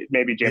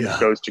maybe Jameis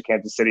goes to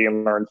Kansas City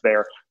and learns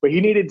there. But he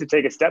needed to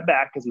take a step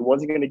back because he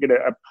wasn't going to get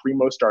a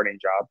primo starting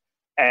job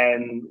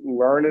and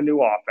learn a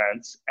new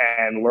offense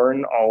and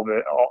learn all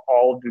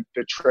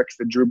the tricks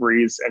that Drew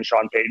Brees and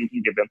Sean Payton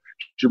can give him.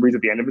 Drew Brees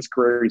at the end of his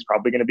career, he's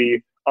probably going to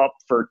be up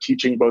for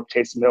teaching both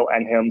Taysom Hill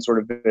and him sort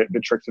of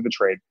the tricks of the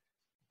trade.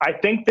 I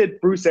think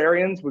that Bruce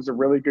Arians was a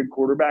really good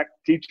quarterback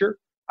teacher.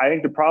 I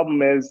think the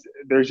problem is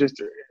there's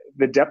just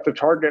the depth of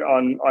target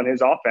on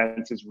his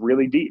offense is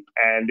really deep.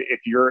 And if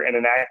you're an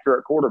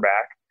inaccurate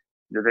quarterback,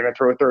 you're going to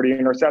throw 30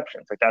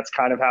 interceptions. Like that's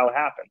kind of how it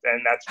happens.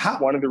 And that's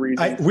one of the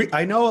reasons.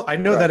 I know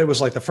that it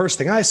was like the first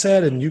thing I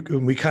said,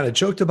 and we kind of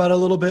joked about it a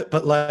little bit,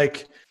 but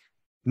like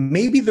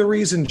maybe the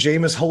reason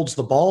Jameis holds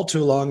the ball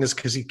too long is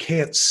because he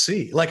can't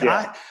see. Like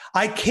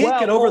I can't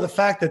get over the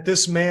fact that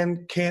this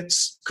man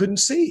couldn't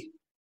see.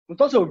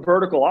 It's also a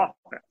vertical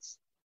offense.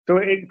 So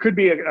it could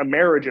be a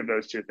marriage of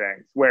those two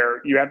things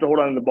where you have to hold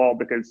on to the ball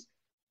because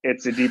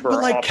it's a deeper.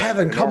 But like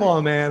Kevin, come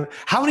on, man.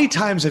 How many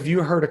times have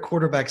you heard a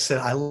quarterback say,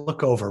 I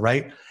look over,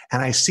 right,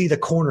 and I see the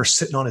corner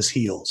sitting on his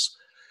heels?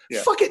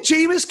 Yeah. Fuck it,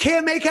 Jameis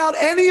can't make out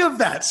any of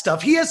that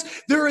stuff.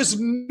 There is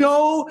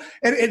no,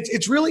 and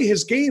it's really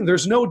his game.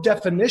 There's no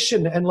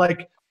definition. And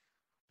like,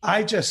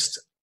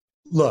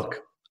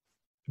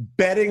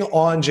 betting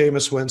on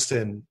Jameis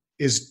Winston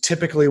is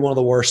typically one of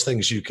the worst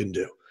things you can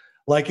do.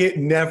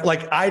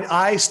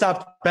 I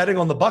stopped betting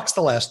on the Bucs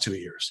the last 2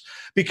 years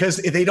because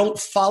they don't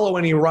follow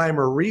any rhyme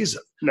or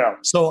reason. No.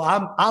 So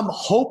I'm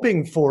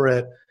hoping for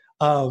it.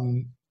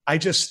 It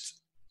just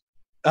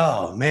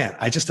doesn't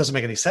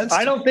make any sense.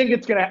 I think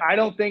it could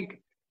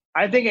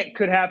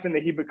happen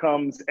that he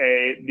becomes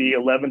the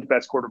 11th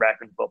best quarterback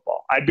in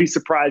football. I'd be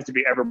surprised if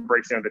he ever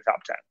breaks into the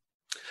top 10.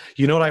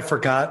 You know what I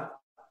forgot?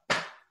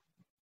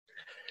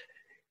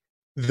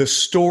 The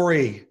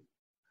story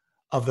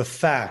of the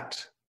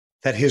fact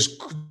that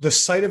the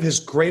site of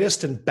his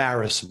greatest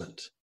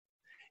embarrassment,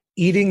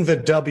 eating the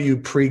W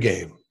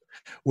pregame,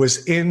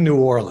 was in New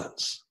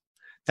Orleans.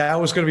 That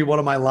was going to be one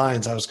of my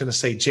lines. I was going to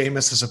say,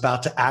 Jameis is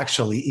about to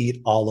actually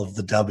eat all of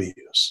the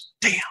W's.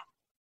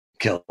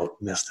 Damn.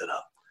 Messed it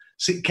up.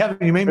 See, Kevin,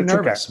 you made me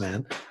nervous,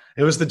 man.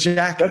 It was the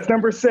jacket. That's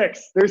number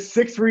 6. There's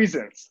 6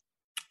 reasons.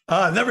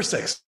 Number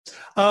 6.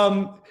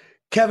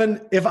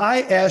 Kevin, if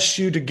I asked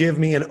you to give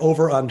me an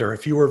over-under,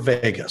 if you were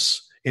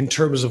Vegas, in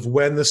terms of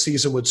when the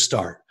season would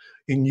start,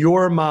 in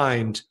your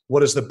mind,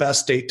 what is the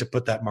best date to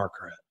put that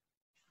marker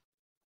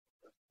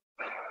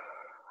at?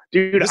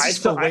 Dude, this is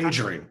for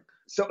wagering.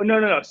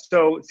 No.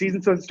 So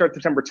season starts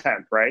September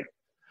 10th, right?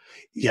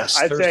 Yes,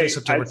 I'd say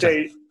September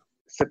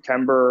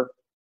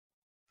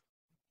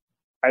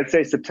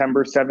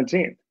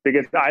 17th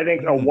because I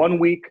think a 1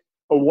 week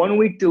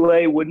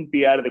delay wouldn't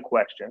be out of the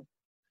question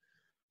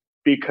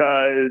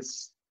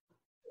because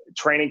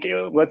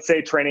let's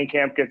say training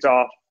camp gets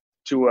off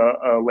to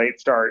a late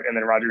start, and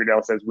then Roger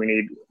Goodell says we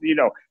need,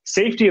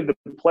 safety of the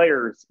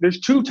players. There's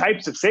 2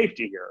 types of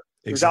safety here.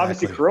 There's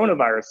obviously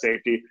coronavirus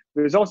safety.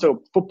 There's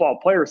also football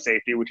player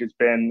safety, which has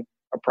been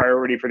a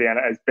priority for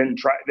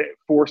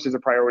forced as a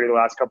priority the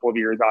last couple of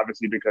years,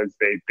 obviously because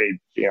they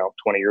 20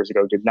 years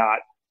ago did not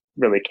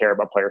really care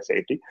about player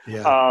safety.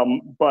 Yeah.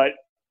 But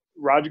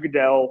Roger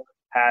Goodell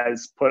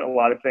has put a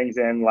lot of things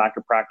in, lack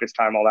of practice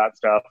time, all that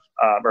stuff,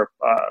 or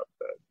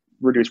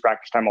reduced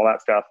practice time, all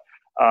that stuff.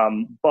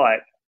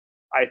 But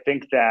I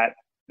think that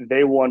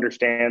they will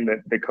understand that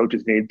the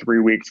coaches need 3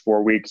 weeks,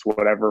 4 weeks,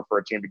 whatever, for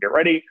a team to get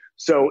ready.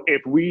 So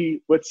if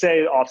let's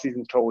say the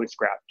offseason's totally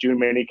scrapped, June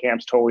mini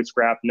camp's totally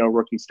scrapped, no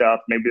rookie stuff.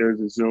 Maybe there's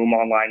a Zoom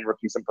online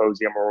rookie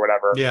symposium or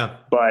whatever. Yeah.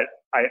 But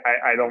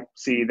I don't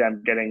see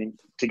them getting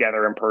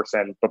together in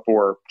person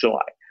before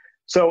July.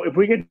 So if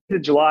we get to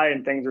July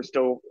and things are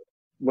still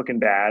looking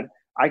bad,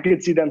 I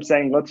could see them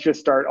saying, let's just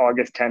start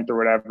August 10th or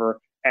whatever.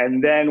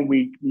 And then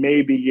we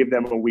maybe give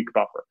them a week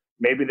buffer.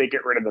 Maybe they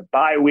get rid of the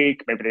bye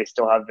week. Maybe they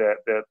still have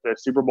the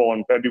Super Bowl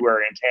in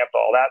February in Tampa,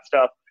 all that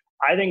stuff.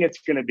 I think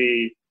it's going to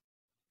be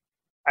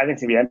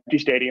empty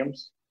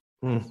stadiums.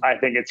 I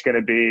think it's going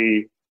to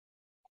be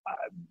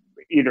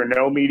either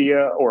no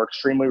media or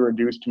extremely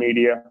reduced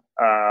media.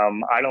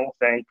 I don't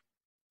think,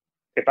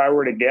 if I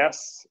were to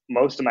guess,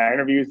 most of my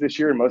interviews this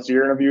year and most of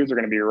your interviews are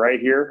going to be right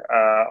here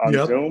on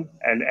Zoom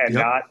and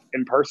not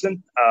in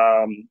person.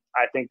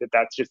 I think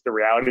that's just the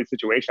reality of the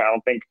situation. I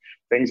don't think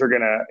things are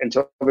going to,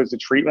 until there's a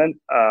treatment,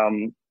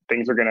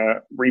 things are going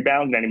to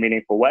rebound in any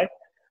meaningful way.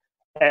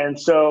 And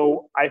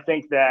so I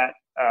think that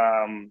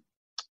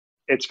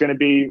it's going to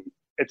be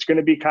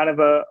kind of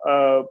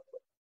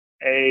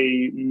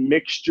a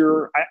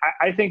mixture.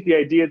 I think the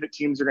idea that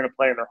teams are going to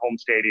play in their home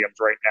stadiums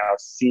right now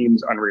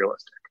seems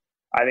unrealistic.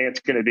 I think it's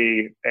going to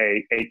be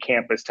a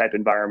campus type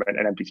environment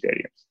and empty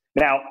stadiums.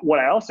 Now, what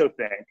I also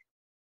think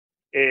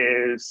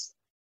is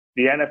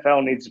the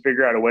NFL needs to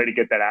figure out a way to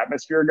get that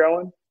atmosphere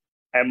going.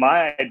 And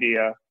my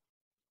idea,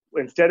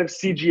 instead of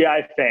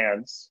CGI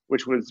fans,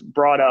 which was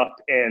brought up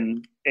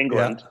in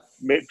England,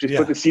 put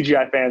the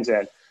CGI fans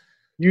in.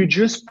 You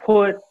just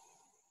put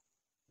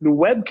the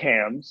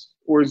webcams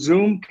or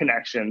Zoom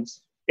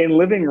connections in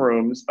living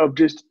rooms of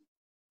just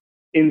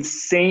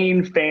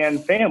insane fan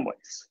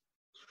families.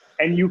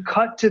 And you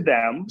cut to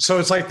them. So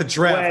it's like the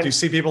draft. You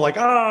see people like,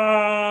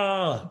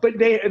 but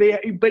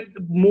but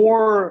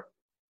more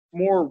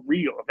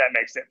real, if that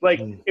makes sense. Like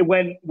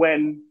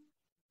when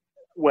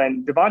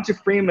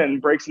Devonta Freeman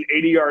breaks an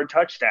 80-yard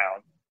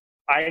touchdown,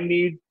 I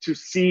need to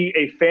see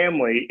a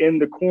family in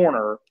the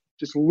corner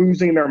just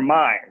losing their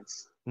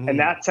minds. And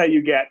that's how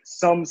you get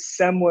some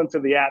semblance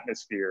of the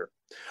atmosphere.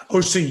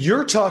 Oh, so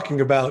you're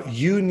talking about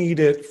you need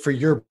it for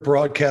your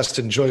broadcast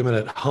enjoyment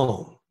at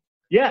home.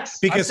 Yes.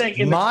 Because I'm saying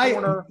in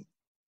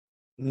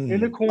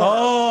the corner.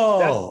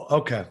 Oh,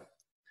 okay.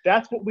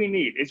 That's what we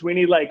need. We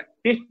need like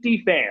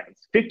 50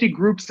 fans, 50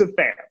 groups of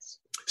fans.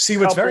 See,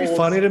 what's very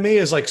funny to me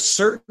is like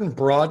certain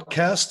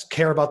broadcasts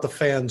care about the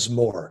fans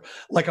more.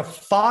 Like a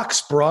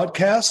Fox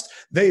broadcast,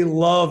 they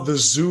love the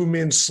zoom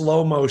in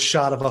slow-mo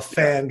shot of a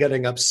fan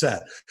getting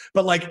upset.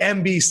 But like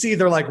NBC,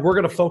 they're like, we're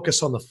going to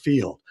focus on the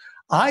field.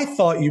 I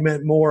thought you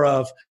meant more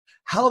of,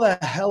 how the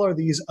hell are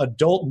these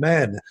adult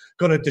men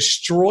going to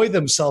destroy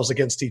themselves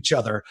against each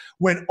other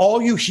when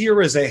all you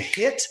hear is a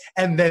hit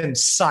and then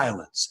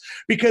silence?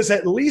 Because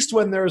at least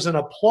when there's an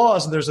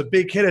applause and there's a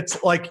big hit,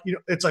 it's like,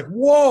 it's like,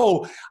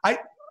 whoa.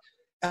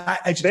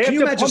 Can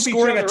you imagine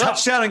scoring a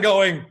touchdown and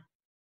going?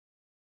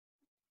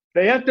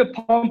 They have to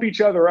pump each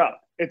other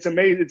up. It's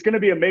amazing. It's going to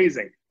be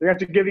amazing. They have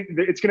to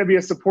it's going to be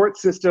a support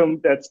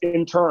system that's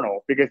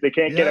internal because they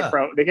can't get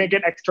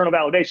external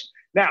validation.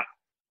 Now,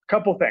 a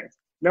couple things.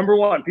 Number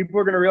one, people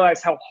are going to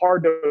realize how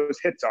hard those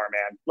hits are,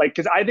 man. Like,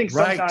 because I think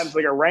sometimes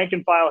like a rank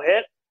and file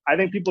hit, I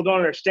think people don't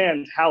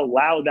understand how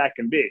loud that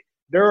can be.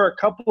 There are a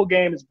couple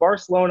games,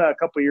 Barcelona a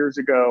couple years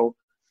ago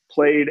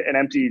played an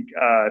empty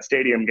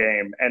stadium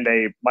game, and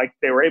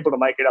they were able to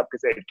mic it up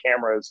because they had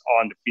cameras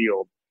on the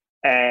field.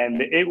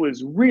 And it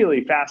was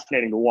really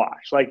fascinating to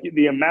watch. Like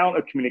the amount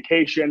of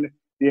communication,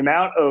 the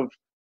amount of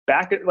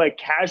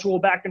casual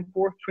back and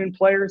forth between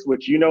players,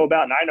 which you know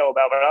about and I know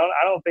about, but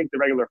I don't think the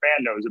regular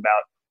fan knows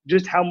about.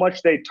 Just how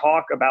much they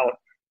talk about.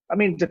 I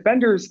mean,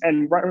 defenders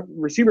and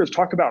receivers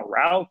talk about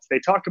routes. They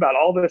talk about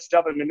all this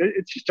stuff. I mean,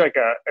 it's just like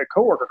a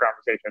coworker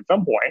conversation at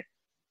some point.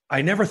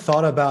 I never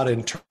thought about it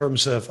in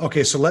terms of,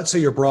 okay, so let's say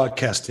you're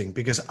broadcasting,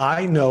 because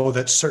I know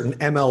that certain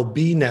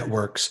MLB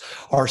networks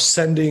are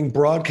sending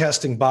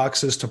broadcasting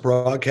boxes to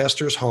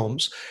broadcasters'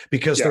 homes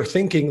because they're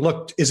thinking,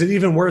 look, is it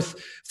even worth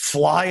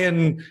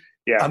flying?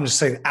 I'm just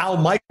saying Al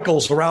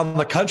Michaels around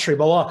the country,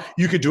 blah, blah.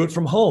 You could do it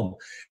from home.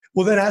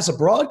 Well, then as a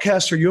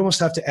broadcaster, you almost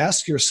have to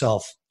ask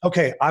yourself,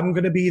 okay, I'm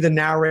going to be the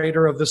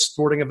narrator of this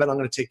sporting event. I'm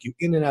going to take you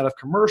in and out of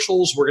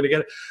commercials. We're going to get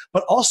it.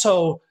 But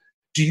also,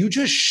 do you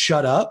just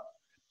shut up?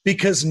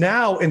 Because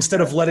now, instead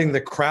of letting the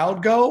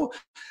crowd go,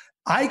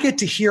 I get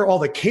to hear all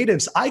the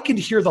cadence. I can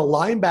hear the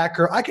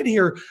linebacker. I can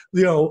hear,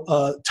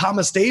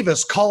 Thomas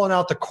Davis calling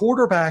out the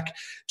quarterback.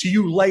 Do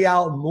you lay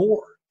out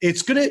more?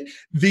 It's going to,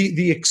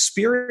 the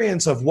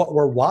experience of what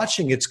we're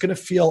watching, it's going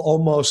to feel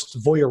almost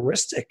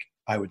voyeuristic,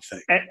 I would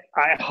think. And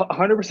I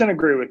 100%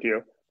 agree with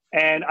you.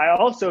 And I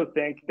also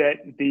think that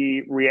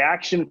the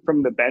reaction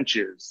from the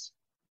benches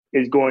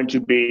is going to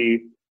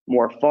be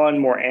more fun,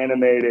 more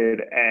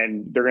animated,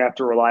 and they're going to have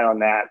to rely on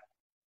that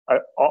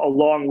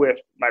along with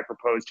my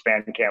proposed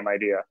fan cam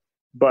idea.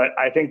 But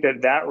I think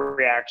that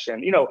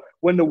reaction,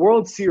 when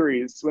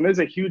there's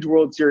a huge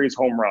World Series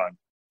home run,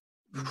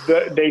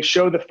 they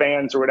show the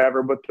fans or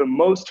whatever, but the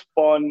most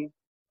fun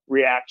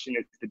reaction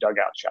is the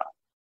dugout shot.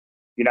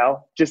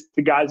 Just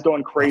the guys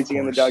going crazy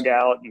in the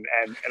dugout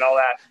and all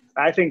that.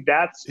 I think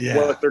that's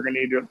what they're going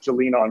to need to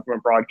lean on from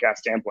a broadcast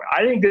standpoint.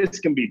 I think this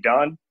can be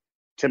done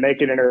to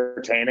make it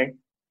entertaining.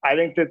 I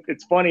think that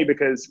it's funny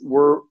because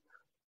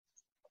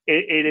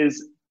it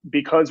is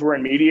because we're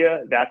in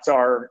media. That's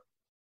our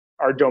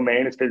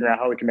domain, is figuring out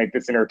how we can make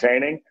this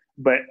entertaining.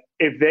 But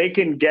if they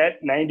can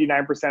get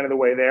 99% of the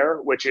way there,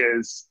 which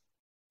is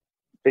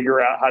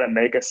figure out how to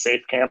make a safe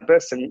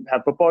campus and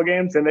have football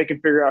games, then they can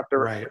figure out the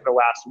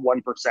last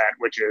 1%,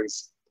 which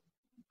is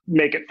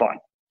make it fun.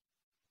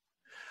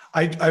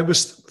 I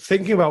was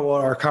thinking about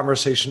our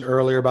conversation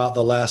earlier about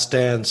The Last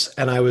Dance,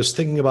 and I was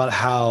thinking about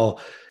how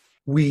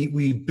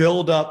we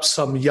build up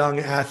some young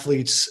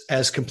athletes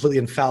as completely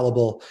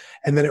infallible,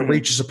 and then it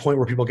reaches a point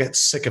where people get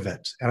sick of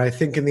it. And I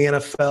think in the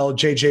NFL,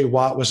 J.J.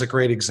 Watt was a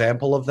great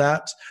example of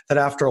that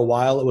after a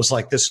while it was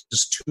like, this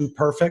is too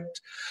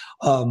perfect.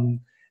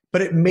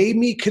 But it made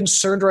me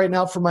concerned right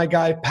now for my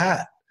guy,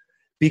 Pat,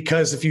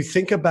 because if you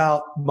think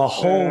about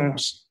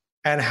Mahomes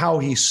and how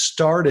he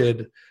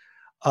started,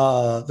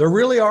 there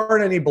really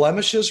aren't any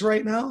blemishes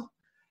right now.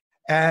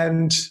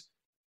 And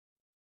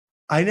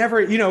I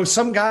never,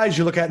 some guys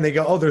you look at and they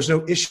go, oh, there's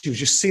no issues.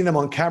 Just seeing them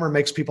on camera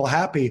makes people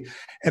happy.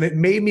 And it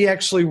made me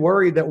actually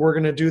worried that we're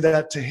going to do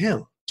that to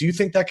him. Do you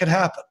think that could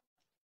happen?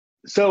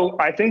 So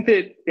I think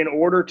that in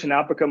order to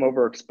not become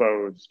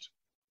overexposed,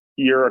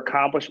 your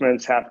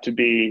accomplishments have to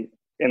be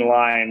in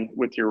line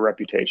with your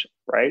reputation,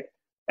 right?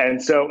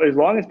 And so as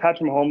long as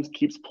Patrick Mahomes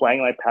keeps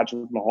playing like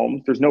Patrick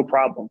Mahomes, there's no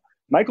problem.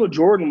 Michael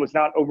Jordan was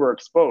not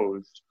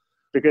overexposed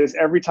because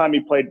every time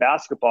he played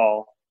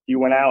basketball, he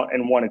went out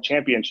and won a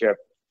championship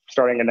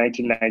starting in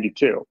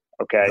 1992,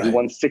 okay? Right. He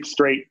won 6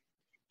 straight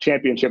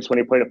championships when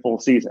he played a full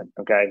season,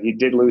 okay? He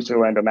did lose to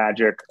Orlando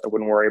Magic. I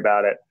wouldn't worry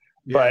about it.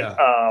 Yeah.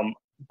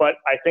 But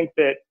I think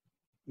that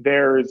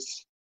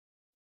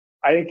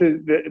I think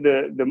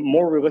the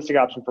more realistic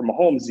option for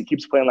Mahomes is he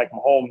keeps playing like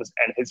Mahomes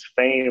and his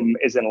fame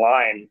is in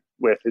line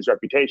with his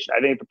reputation.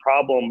 I think the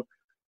problem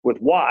with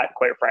Watt,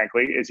 quite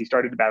frankly, is he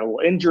started to battle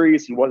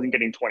injuries. He wasn't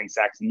getting 20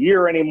 sacks a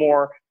year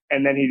anymore.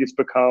 And then he just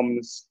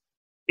becomes,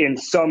 in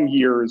some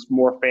years,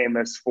 more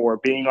famous for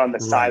being on the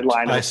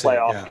sideline of a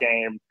playoff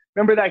game.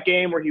 Remember that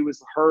game where he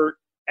was hurt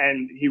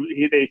and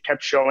they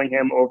kept showing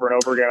him over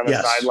and over again on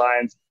the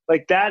sidelines?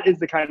 Like, that is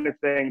the kind of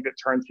thing that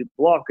turns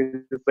people off,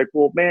 because it's like,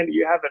 well, man,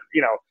 you haven't,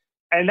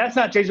 and that's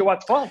not J.J.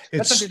 Watt's fault.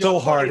 It's so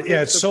hard.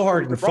 Yeah, it's so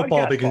hard in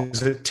football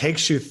because it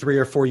takes you 3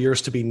 or 4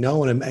 years to be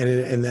known. And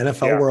in the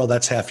NFL world,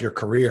 that's half your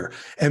career.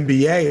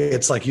 NBA,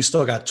 it's like you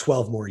still got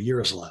 12 more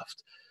years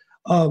left.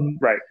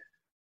 Right.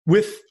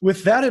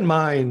 With that in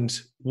mind,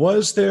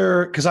 was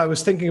there – because I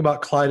was thinking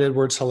about Clyde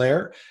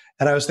Edwards-Helaire,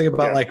 and I was thinking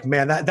about like,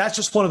 man, that's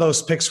just one of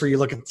those picks where you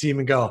look at the team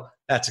and go,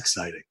 that's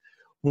exciting.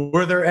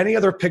 Were there any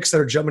other picks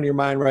that are jumping to your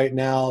mind right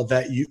now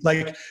that you –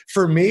 like,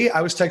 for me,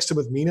 I was texting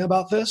with Mina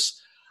about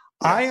this.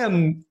 I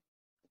am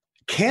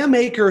Cam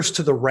Akers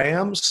to the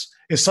Rams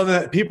is something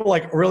that people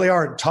like really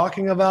aren't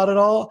talking about at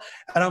all.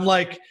 And I'm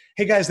like,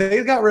 hey guys,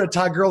 they got rid of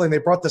Todd Gurley and they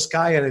brought this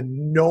guy in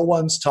and no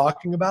one's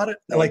talking about it.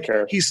 Like,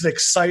 he's an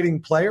exciting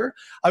player.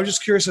 I was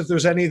just curious if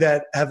there's any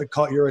that haven't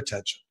caught your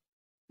attention.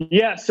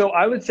 Yeah. So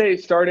I would say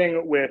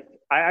starting with,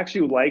 I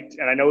actually liked,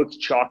 and I know it's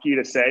chalky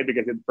to say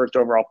because it's the first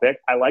overall pick,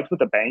 I liked what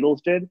the Bengals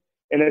did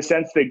in a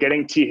sense that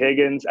getting T.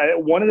 Higgins.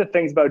 One of the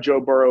things about Joe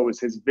Burrow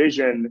is his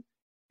vision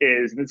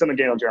is, and something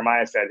Daniel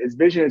Jeremiah said, his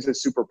vision is a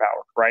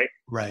superpower, right?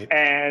 Right.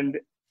 And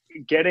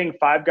getting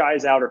 5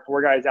 guys out or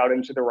 4 guys out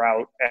into the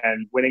route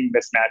and winning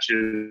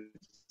mismatches.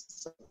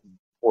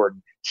 Or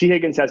T.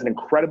 Higgins has an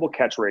incredible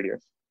catch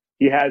radius.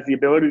 He has the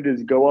ability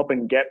to go up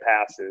and get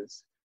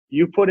passes.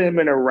 You put him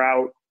in a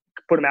route,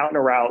 put him out in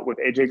a route with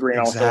AJ Green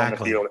also on the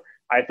field.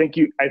 I think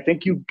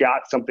you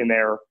got something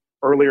there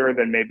earlier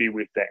than maybe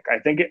we think. I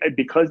think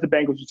because the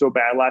Bengals were so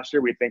bad last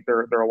year, we think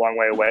they're a long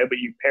way away. But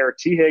you pair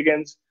T.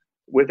 Higgins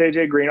with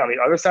AJ Green on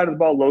the other side of the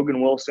ball,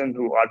 Logan Wilson,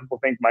 who a lot of people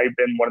think might have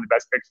been one of the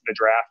best picks in the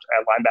draft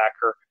at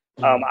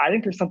linebacker. I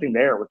think there's something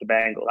there with the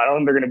Bengals. I don't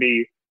think they're going to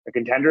be a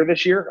contender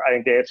this year. I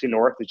think the AFC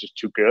North is just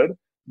too good.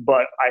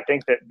 But I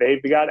think that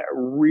they've got a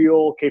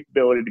real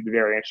capability to be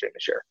very interesting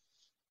this year.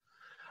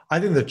 I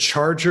think the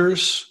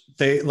Chargers,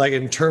 they like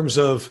in terms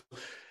of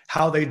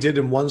how they did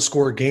in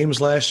 1-score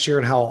games last year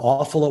and how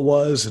awful it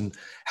was and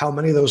how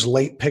many of those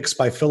late picks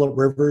by Phillip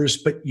Rivers,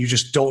 but you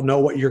just don't know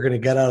what you're going to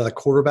get out of the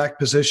quarterback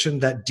position.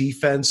 That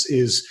defense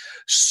is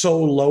so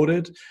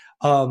loaded.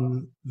 I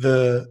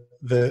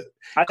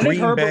think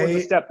Herbert was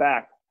a step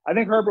back. I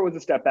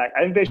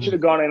think they should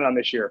have gone in on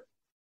this year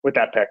with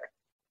that pick.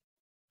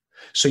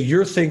 So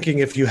you're thinking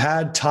if you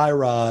had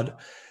Tyrod,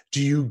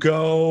 do you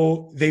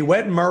go – they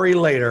went Murray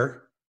later,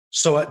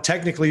 so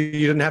technically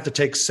you didn't have to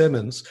take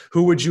Simmons.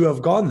 Who would you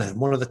have gone then?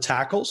 One of the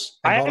tackles?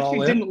 I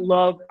actually didn't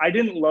love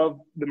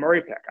the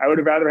Murray pick. I would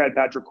have rather had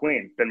Patrick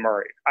Queen than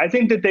Murray. I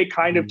think that they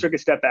kind of took a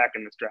step back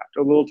in this draft,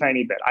 a little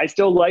tiny bit. I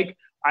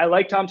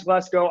like Tom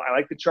Telesco. I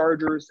like the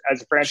Chargers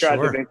as a franchise.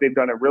 Sure. I think they've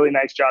done a really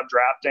nice job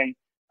drafting.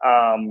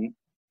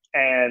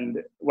 And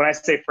when I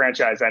say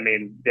franchise, I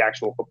mean the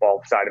actual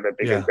football side of it,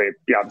 because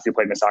they obviously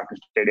played in a soccer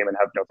stadium and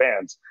have no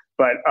fans.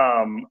 But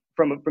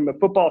from the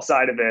football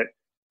side of it,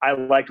 I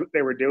liked what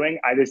they were doing.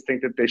 I just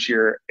think that this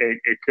year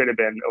it could have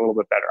been a little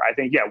bit better. I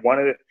think,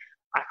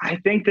 I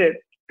think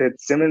that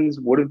Simmons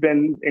would have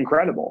been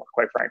incredible,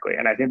 quite frankly.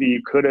 And I think that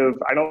you could have.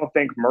 I don't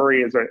think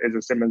Murray is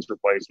a Simmons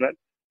replacement.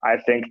 I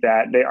think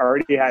that they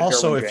already had.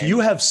 Also, Derwin if James. you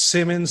have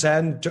Simmons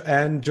and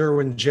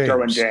Derwin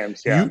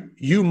James,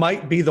 you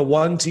might be the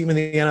one team in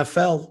the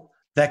NFL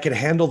that can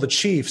handle the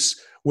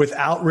Chiefs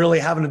without really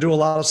having to do a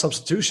lot of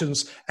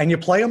substitutions, and you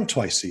play them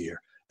twice a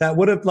year. That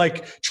would have,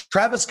 like,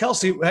 Travis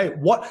Kelce. Hey,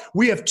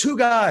 we have two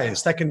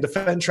guys that can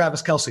defend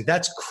Travis Kelce.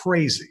 That's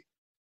crazy.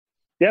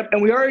 Yep,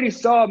 and we already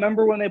saw,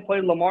 remember when they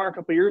played Lamar a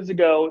couple years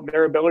ago,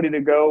 their ability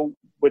to go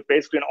with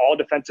basically an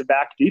all-defensive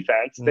back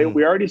defense.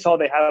 We already saw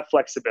they have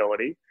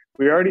flexibility.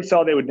 We already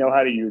saw they would know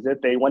how to use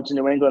it. They went to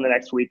New England the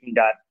next week and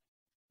got,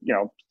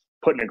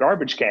 put in a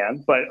garbage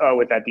can, but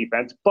with that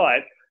defense.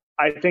 But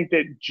I think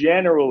that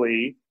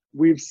generally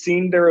we've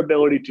seen their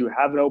ability to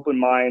have an open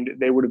mind.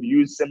 They would have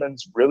used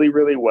Simmons really,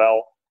 really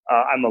well.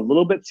 I'm a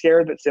little bit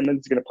scared that Simmons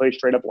is going to play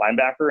straight up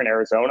linebacker in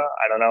Arizona.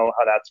 I don't know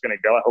how that's going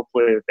to go.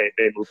 Hopefully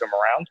they move him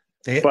around.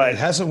 It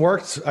hasn't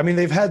worked. I mean,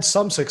 they've had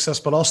some success,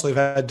 but also they've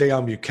had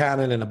Deion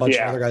Buchanan and a bunch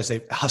of other guys.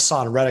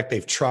 Hassan Reddick,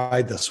 they've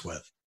tried this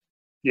with.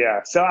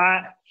 Yeah. So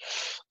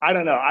I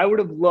don't know. I would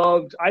have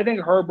loved – I think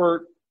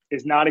Herbert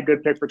is not a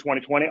good pick for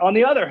 2020. On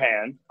the other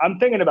hand, I'm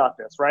thinking about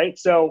this, right?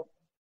 So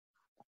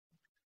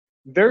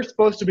they're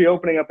supposed to be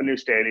opening up a new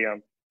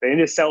stadium. They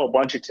need to sell a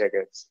bunch of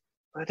tickets.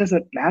 But it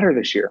doesn't matter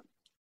this year.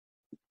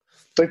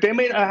 Like, they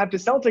may not have to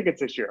sell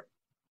tickets this year.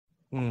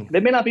 They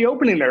may not be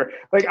opening there.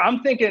 Like,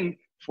 I'm thinking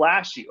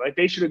flashy. Like,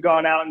 they should have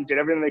gone out and did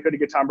everything they could to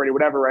get Tom Brady,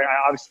 whatever, right?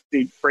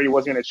 Obviously, Brady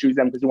wasn't going to choose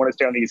them because he wanted to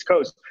stay on the East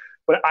Coast.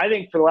 But I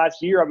think for the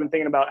last year, I've been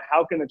thinking about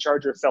how can the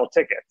Chargers sell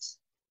tickets?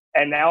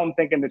 And now I'm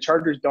thinking the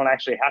Chargers don't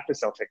actually have to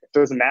sell tickets. It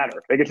doesn't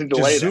matter. They get to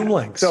delay Zoom that.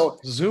 links. So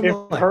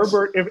if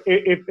Herbert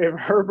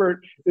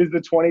is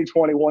the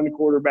 2021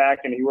 quarterback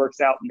and he works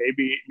out,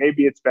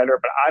 maybe it's better.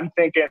 But I'm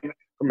thinking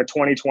from a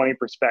 2020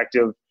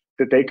 perspective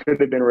that they could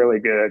have been really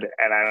good,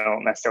 and I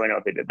don't necessarily know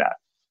if they did that.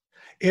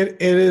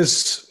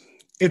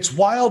 It's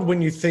wild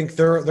when you think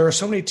there are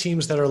so many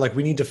teams that are like,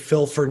 we need to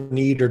fill for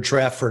need or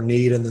draft for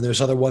need. And then there's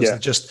other ones that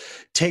just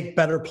take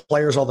better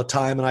players all the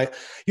time. And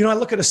I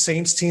look at a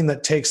Saints team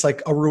that takes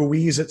like a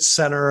Ruiz at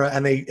center,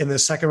 and they, in the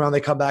second round,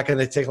 they come back and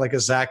they take like a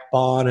Zach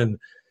Bond. And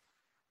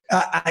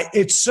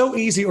it's so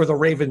easy, or the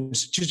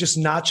Ravens, to just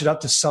notch it up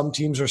to some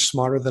teams are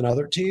smarter than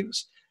other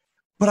teams.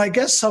 But I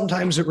guess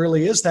sometimes it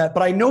really is that.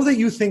 But I know that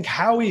you think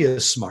Howie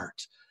is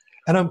smart.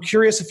 And I'm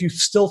curious if you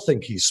still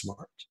think he's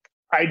smart.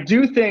 I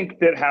do think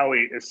that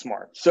Howie is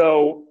smart.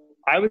 So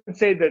I would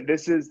say that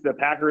this is the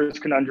Packers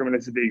conundrum and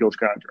this is the Eagles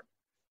conundrum.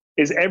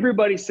 Is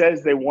everybody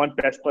says they want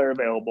best player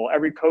available.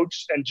 Every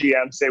coach and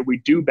GM say we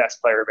do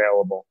best player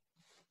available.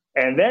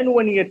 And then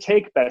when you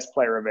take best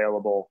player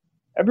available,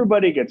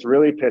 everybody gets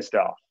really pissed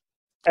off.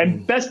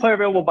 And best player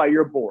available by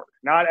your board,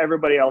 not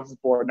everybody else's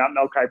board, not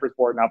Mel Kiper's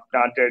board, not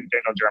Daniel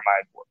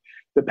Jeremiah's board.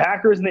 The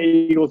Packers and the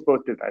Eagles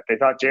both did that. They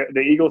thought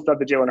the Eagles thought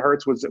that Jalen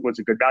Hurts was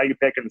a good value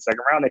pick in the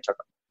second round. They took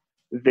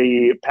him.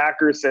 The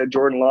Packers said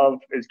Jordan Love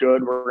is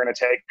good. We're going to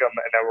take him,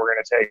 and then we're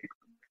going to take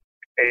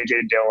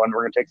A.J. Dillon.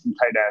 We're going to take some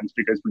tight ends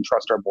because we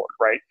trust our board,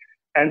 right?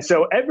 And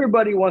so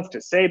everybody wants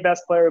to say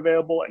best player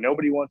available, and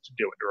nobody wants to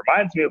do it. It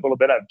reminds me a little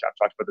bit, I've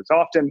talked about this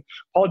often.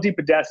 Paul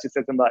DePodesta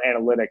said something about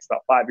analytics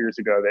about 5 years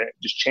ago that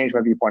just changed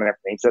my viewpoint and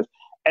everything. He says,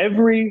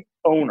 every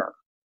owner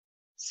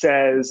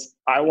says,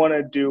 I want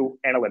to do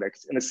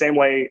analytics in the same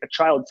way a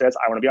child says,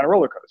 I want to be on a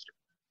roller coaster.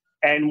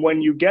 And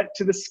when you get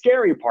to the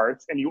scary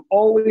parts, and you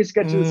always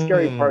get to the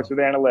scary parts with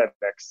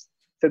analytics,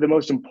 so the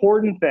most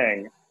important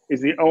thing is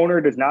the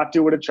owner does not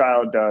do what a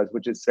child does,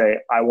 which is say,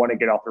 I want to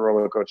get off the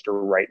roller coaster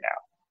right now.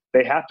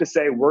 They have to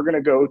say, we're going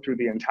to go through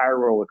the entire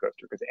roller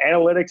coaster, because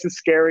analytics is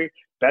scary.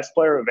 Best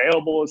player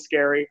available is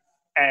scary.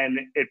 And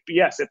it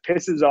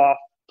pisses off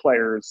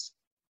players.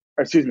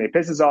 It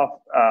pisses off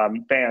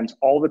fans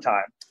all the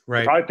time.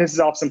 Right. It probably pisses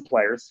off some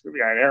players. In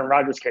Aaron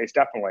Rodgers' case,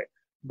 definitely.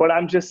 But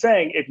I'm just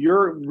saying, if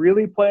you're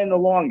really playing the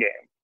long game,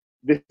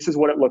 this is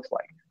what it looks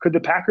like. Could the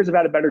Packers have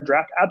had a better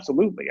draft?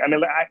 Absolutely. I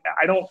mean,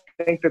 I don't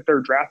think that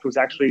their draft was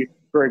actually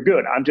very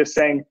good. I'm just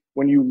saying,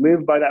 when you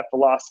live by that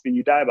philosophy,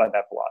 you die by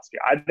that philosophy.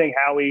 I think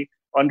Howie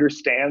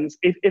understands.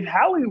 If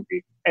Howie,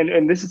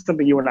 and this is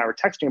something you and I were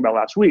texting about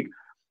last week,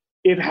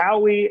 if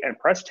Howie and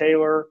Press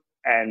Taylor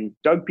and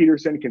Doug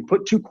Peterson can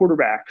put two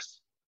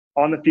quarterbacks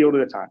on the field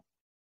at a time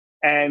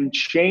and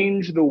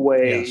change the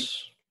way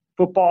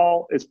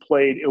football is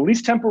played, at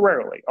least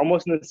temporarily,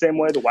 almost in the same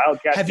way the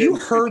Wildcats Have did you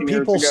heard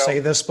people say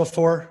this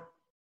before?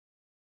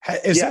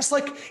 Is this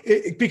like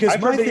 – because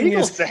I've my heard the thing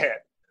Eagles is – say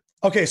it.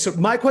 Okay, so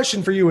my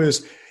question for you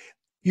is,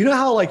 you know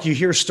how like you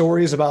hear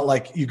stories about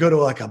like you go to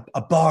like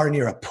a bar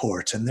near a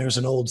port and there's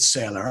an old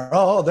sailor.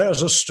 Oh,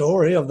 there's a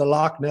story of the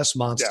Loch Ness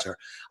Monster.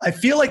 Yeah. I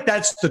feel like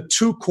that's the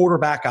two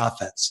quarterback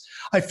offense.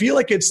 I feel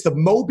like it's the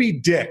Moby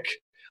Dick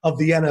of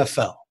the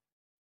NFL.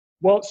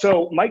 Well,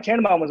 so Mike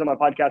Tannenbaum was on my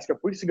podcast a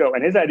couple weeks ago,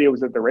 and his idea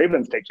was that the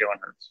Ravens take Jalen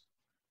Hurts.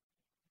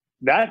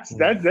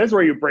 That's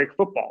where you break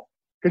football.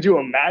 Could you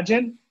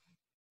imagine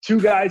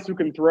 2 guys who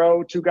can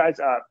throw, 2 guys,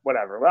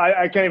 whatever.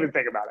 I can't even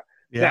think about it.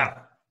 Yeah.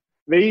 Now,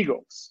 the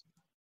Eagles.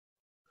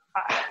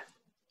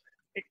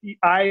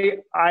 I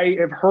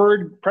have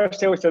heard Press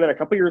Taylor say that a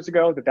couple years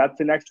ago that that's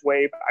the next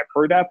wave. I've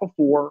heard that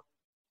before.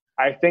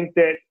 I think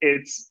that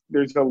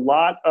there's a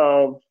lot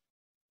of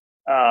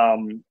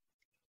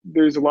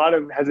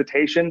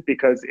hesitation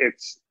because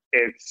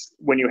it's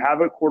when you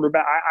have a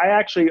quarterback. I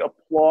actually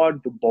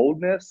applaud the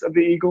boldness of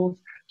the Eagles,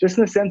 just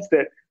in the sense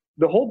that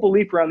the whole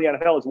belief around the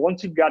NFL is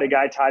once you've got a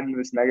guy tied into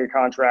this mega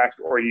contract,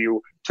 or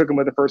you took him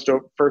with the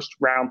first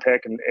round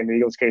pick, in the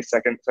Eagles' case,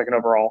 second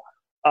overall,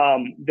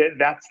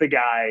 that's the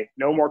guy.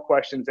 No more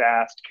questions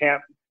asked.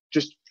 Can't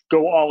just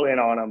go all in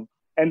on him.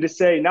 And to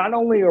say not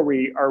only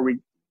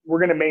we're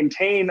going to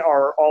maintain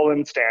our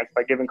all-in stance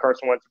by giving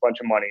Carson Wentz a bunch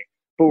of money,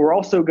 but we're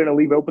also going to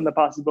leave open the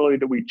possibility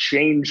that we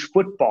change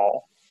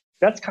football.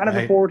 That's kind of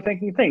a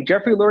forward-thinking thing.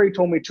 Jeffrey Lurie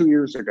told me 2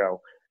 years ago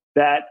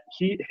that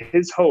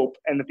his hope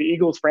and that the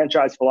Eagles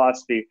franchise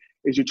philosophy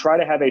is you try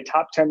to have a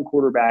top 10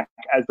 quarterback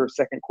as their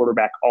second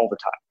quarterback all the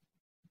time.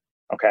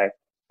 Okay.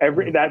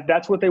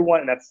 That's what they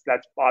want. And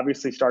that's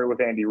obviously started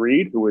with Andy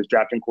Reid, who was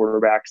drafting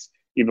quarterbacks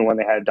even when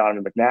they had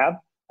Donovan McNabb,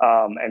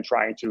 and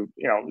trying to,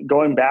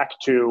 going back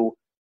to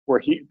where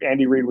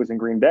Andy Reid was in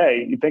Green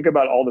Bay. You think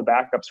about all the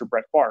backups for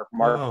Brett Favre,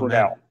 Mark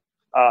Brunell,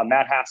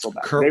 Matt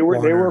Hasselbeck. Kurt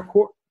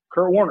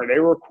Warner. They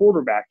were a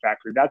quarterback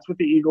factory. That's what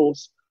the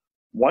Eagles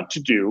want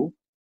to do.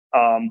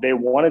 They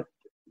want to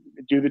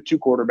do the 2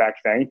 quarterback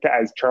thing,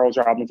 as Charles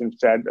Robinson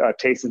said,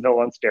 Taysom Hill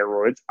on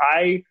steroids.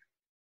 I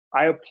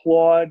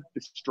applaud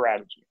the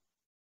strategy.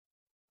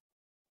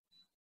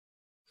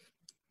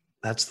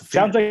 That's the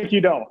sounds like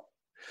you don't.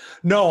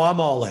 No, I'm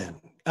all in.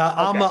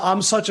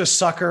 I'm such a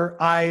sucker.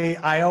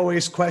 I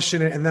always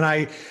question it, and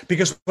then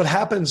because what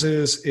happens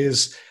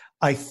is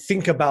I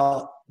think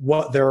about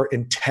what their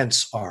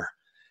intents are,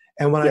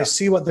 and when I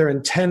see what their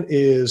intent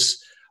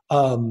is,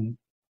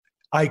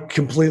 I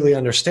completely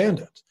understand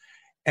it.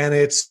 And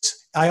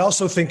I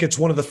also think it's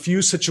one of the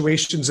few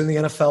situations in the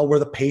NFL where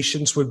the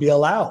patience would be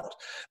allowed,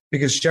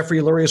 because Jeffrey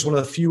Lurie is one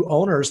of the few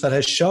owners that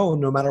has shown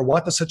no matter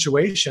what the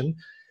situation,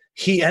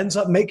 he ends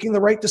up making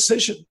the right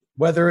decision.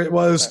 Whether it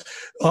was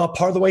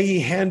part of the way he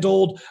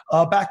handled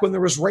back when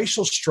there was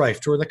racial strife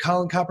during the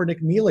Colin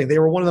Kaepernick kneeling. They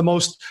were one of the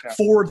most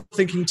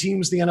forward-thinking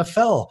teams in the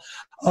NFL.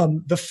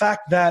 The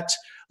fact that,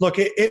 look,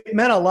 it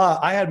meant a lot.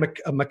 I had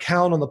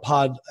McCown on the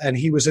pod, and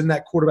he was in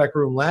that quarterback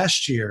room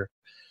last year.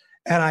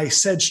 And I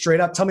said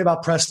straight up, tell me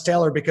about Press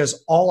Taylor,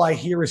 because all I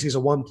hear is he's a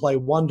one-play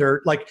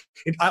wonder.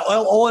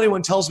 All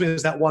anyone tells me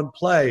is that one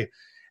play.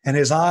 And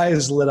his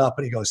eyes lit up,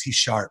 and he goes, he's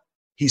sharp.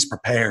 He's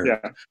prepared.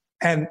 Yeah.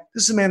 And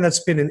this is a man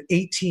that's been in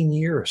 18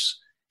 years.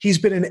 He's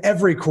been in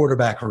every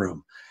quarterback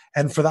room.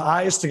 And for the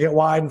eyes to get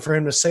wide and for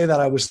him to say that,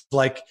 I was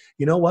like,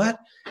 you know what?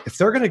 If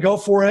they're going to go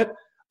for it,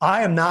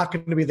 I am not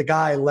going to be the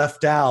guy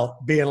left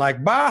out being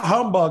like, bah,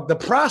 humbug, the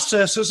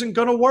process isn't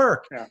going to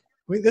work. Yeah. I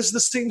mean, this is the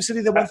same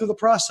city that went through the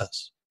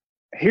process.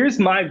 Here's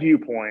my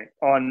viewpoint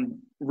on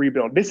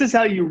rebuild. This is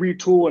how you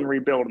retool and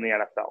rebuild in the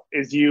NFL,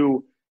 is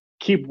you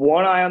keep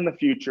one eye on the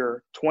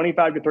future,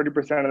 25 to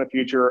 30% of the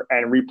future,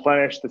 and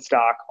replenish the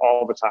stock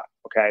all the time,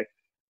 okay?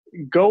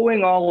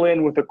 Going all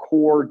in with a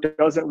core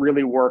doesn't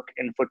really work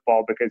in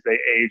football because they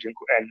age and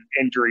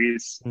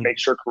injuries make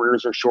sure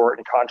careers are short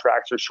and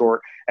contracts are short,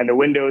 and the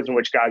windows in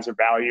which guys'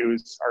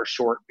 values are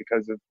short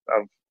because of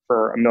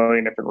for a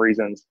million different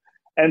reasons.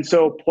 And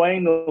so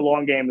playing the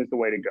long game is the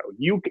way to go.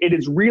 It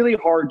is really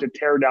hard to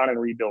tear down and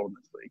rebuild in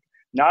this league.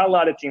 Not a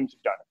lot of teams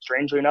have done it.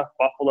 Strangely enough,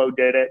 Buffalo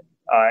did it.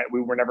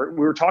 We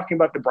were talking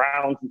about the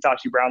Browns and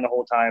Sashi Brown the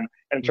whole time,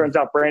 and it turns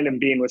out Brandon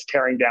Beane was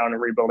tearing down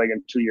and rebuilding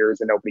in 2 years,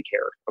 and nobody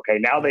cared. Okay,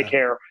 now they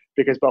care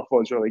because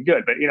Buffalo is really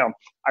good. But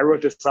I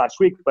wrote this last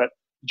week. But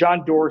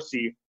John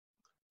Dorsey,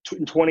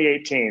 in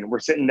 2018, we're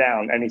sitting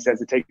down, and he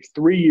says it takes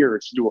 3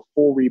 years to do a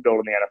full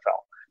rebuild in the NFL.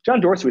 John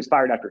Dorsey was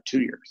fired after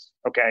 2 years.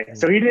 Okay,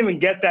 so he didn't even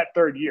get that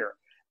third year,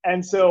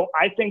 and so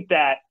I think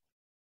that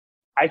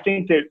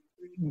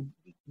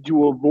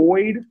to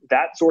avoid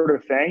that sort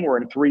of thing where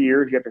in 3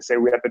 years you have to say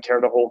we have to tear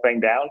the whole thing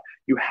down,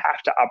 you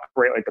have to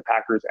operate like the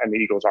Packers and the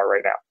Eagles are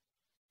right now.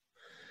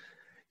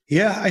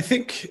 Yeah, I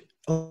think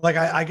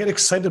I get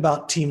excited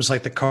about teams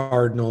like the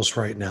Cardinals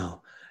right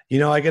now.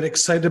 I get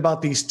excited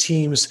about these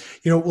teams,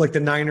 like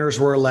the Niners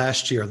were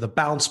last year, the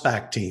bounce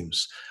back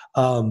teams.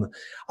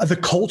 The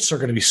Colts are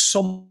going to be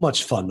so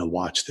much fun to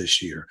watch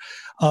this year.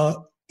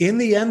 In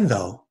the end,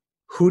 though,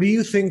 who do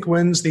you think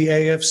wins the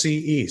AFC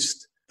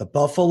East? The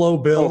Buffalo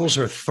Bills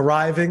are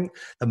thriving.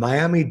 The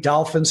Miami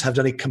Dolphins have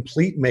done a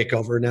complete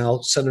makeover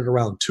now, centered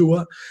around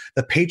Tua.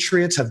 The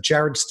Patriots have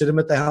Jarrett Stidham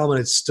at the helm, and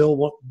it's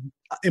still,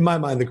 in my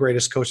mind, the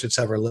greatest coach that's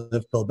ever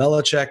lived, Bill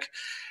Belichick.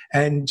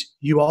 And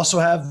you also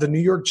have the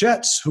New York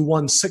Jets, who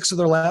won 6 of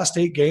their last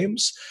 8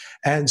 games.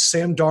 And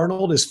Sam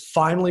Darnold is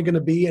finally going to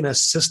be in a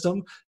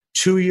system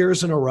 2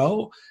 years in a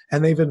row.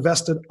 And they've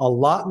invested a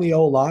lot in the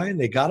O-line.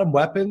 They got him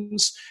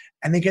weapons.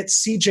 and they get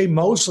CJ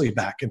Mosley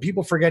back, and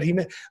people forget who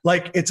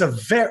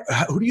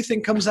do you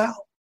think comes out?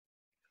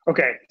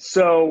 Okay,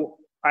 so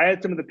I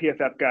had some of the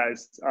PFF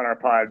guys on our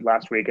pod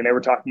last week, and they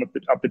were talking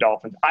up the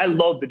Dolphins. I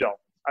love the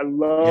Dolphins. I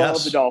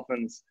love the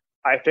Dolphins.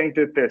 I think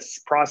that this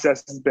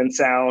process has been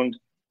sound,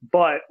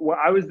 but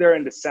I was there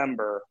in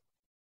December,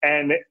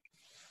 and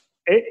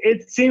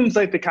it seems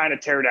like the kind of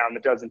teardown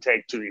that doesn't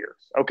take 2 years.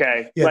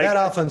 Okay. Yeah, that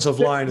offensive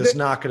line is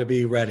not going to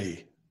be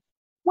ready.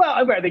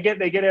 Well, right. They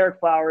get Eric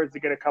Flowers. They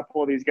get a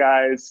couple of these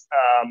guys.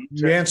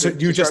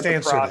 You just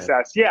answered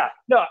it. Yeah.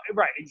 No.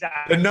 Right.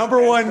 Exactly. The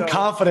number one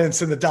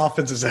confidence in the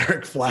Dolphins is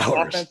Eric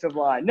Flowers. Offensive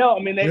line. No,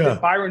 I mean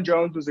Byron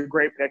Jones was a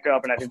great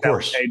pickup, and I think that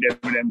would pay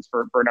dividends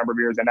for a number of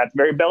years. And that's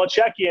very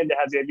Belichickian to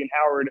have Xavier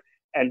Howard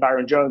and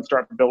Byron Jones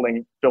start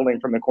building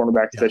from the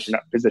cornerback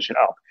position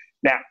up.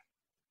 Now,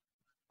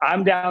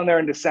 I'm down there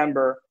in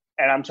December,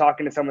 and I'm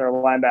talking to some of their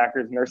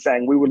linebackers, and they're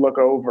saying we would look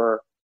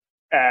over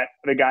at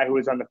the guy who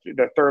was on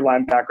the third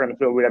linebacker on the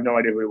field. We'd have no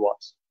idea who he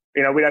was.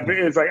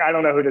 It's like, I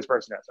don't know who this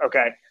person is.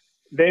 Okay.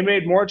 They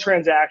made more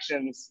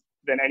transactions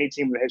than any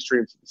team in the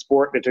history of the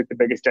sport. They took the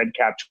biggest dead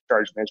cap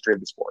charge in the history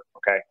of the sport.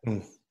 Okay.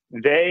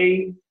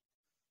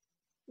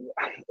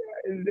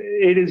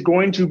 It is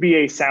going to be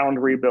a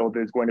sound rebuild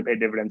that is going to pay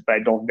dividends, but I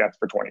don't think that's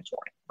for 2020.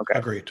 Okay.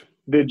 Agreed.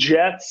 The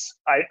Jets,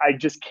 I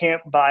just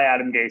can't buy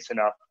Adam Gase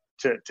enough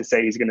to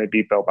say he's going to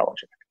beat Bill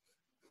Belichick.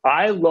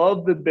 I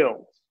love the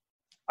Bills.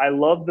 I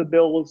love the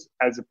Bills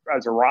as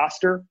a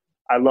roster.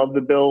 I love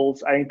the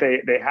Bills. I think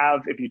they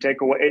have, if you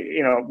take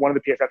away, one of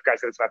the PFF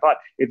guys said this, and I thought,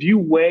 if you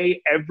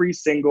weigh every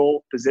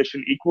single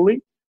position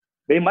equally,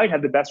 they might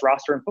have the best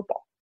roster in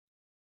football.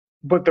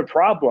 But the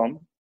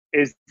problem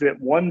is that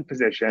one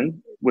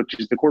position, which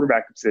is the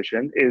quarterback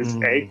position, is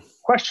a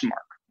question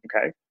mark.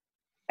 Okay.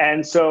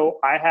 And so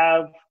I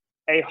have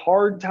a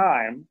hard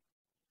time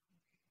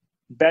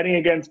betting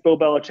against Bill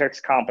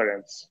Belichick's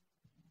competence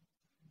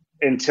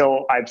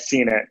until I've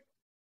seen it.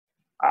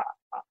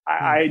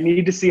 I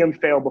need to see him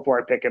fail before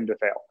I pick him to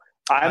fail.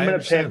 I'm going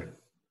to pick.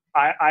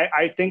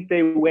 I think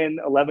they win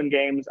 11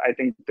 games. I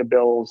think the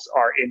Bills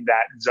are in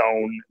that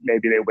zone.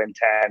 Maybe they win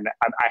 10.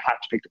 I have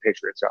to pick the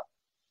Patriots up.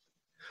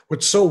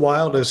 What's so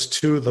wild is,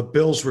 too, the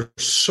Bills were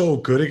so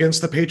good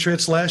against the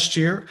Patriots last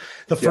year.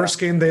 The first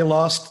game they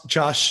lost,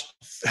 Josh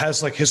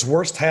has like his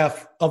worst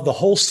half of the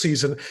whole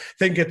season,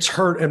 then gets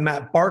hurt, and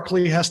Matt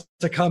Barkley has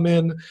to come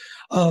in.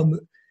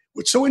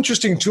 What's so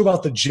interesting, too,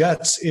 about the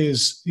Jets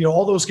is,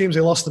 all those games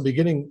they lost in the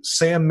beginning,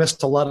 Sam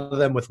missed a lot of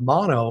them with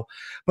mono,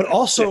 but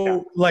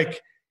also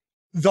like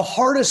the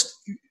hardest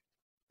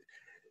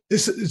 –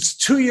 it's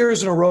 2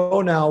 years in a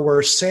row now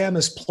where Sam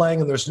is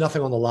playing and there's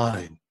nothing on the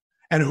line.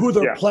 And who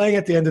they're playing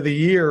at the end of the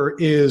year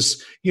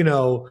is,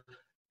 the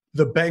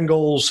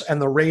Bengals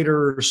and the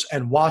Raiders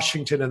and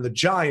Washington and the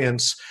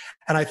Giants.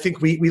 And I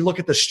think we look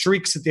at the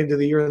streaks at the end of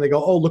the year and they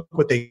go, oh, look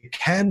what they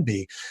can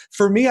be.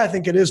 For me, I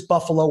think it is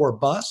Buffalo or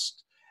bust.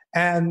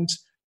 And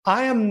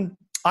I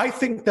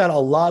think that a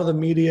lot of the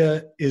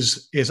media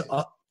is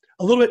a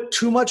little bit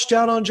too much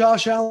down on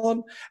Josh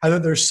Allen. And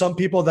then there's some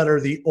people that are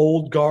the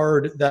old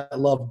guard that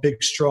love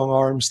big, strong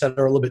arms that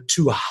are a little bit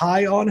too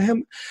high on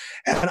him.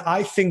 And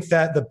I think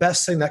that the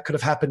best thing that could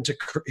have happened to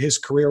his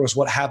career was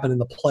what happened in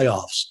the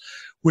playoffs,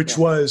 which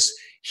was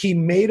he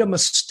made a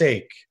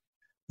mistake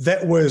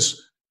that was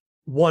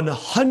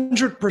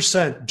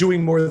 100%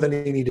 doing more than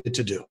he needed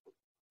to do,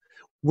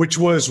 which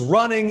was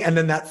running and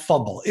then that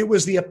fumble. It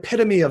was the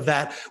epitome of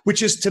that,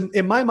 which is,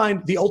 in my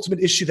mind, the ultimate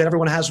issue that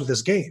everyone has with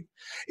this game,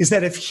 is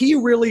that if he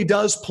really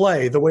does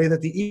play the way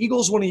that the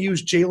Eagles want to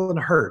use Jalen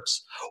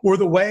Hurts, or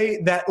the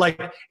way that, like,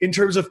 in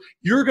terms of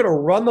you're going to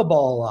run the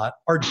ball a lot,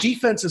 our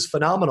defense is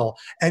phenomenal,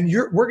 and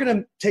we're going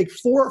to take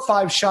 4 or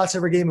 5 shots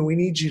every game, and we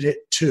need you to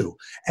hit 2,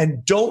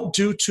 and don't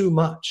do too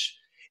much.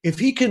 If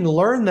he can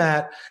learn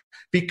that,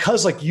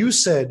 because, like you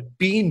said,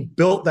 Bean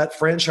built that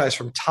franchise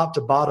from top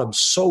to bottom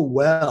so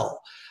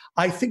well,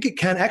 I think it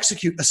can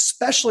execute,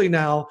 especially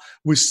now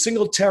with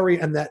Singletary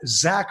and that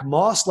Zach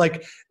Moss,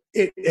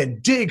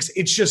 and Diggs.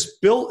 It's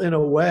just built in a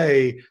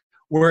way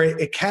where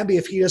it can be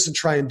if he doesn't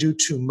try and do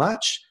too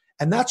much.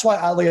 And that's why,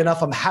 oddly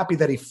enough, I'm happy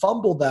that he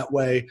fumbled that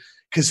way,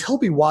 because he'll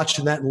be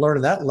watching that and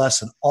learning that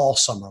lesson all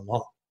summer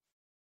long.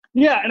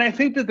 Yeah, and I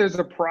think that there's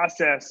a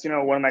process.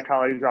 One of my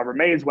colleagues, Robert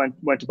Mays, went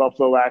to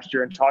Buffalo last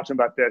year and talked to him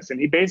about this, and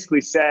he basically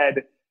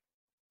said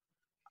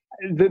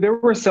there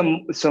were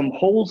some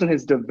holes in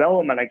his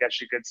development, I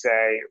guess you could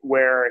say,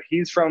 where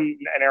he's from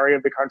an area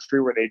of the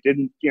country where they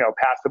didn't,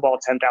 pass the ball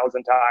 10,000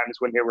 times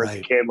when they were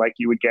a kid, like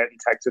you would get in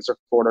Texas or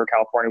Florida or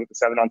California with the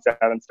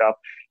 7-on-7 stuff.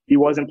 He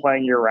wasn't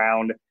playing year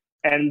round,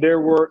 and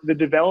the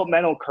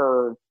developmental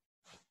curve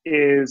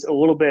is a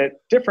little bit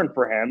different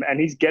for him, and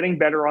he's getting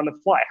better on the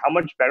fly. How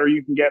much better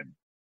you can get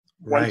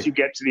once you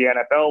get to the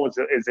NFL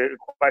is a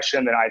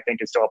question that I think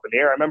is still up in the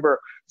air. I remember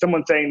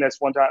someone saying this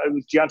one time. It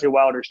was Deontay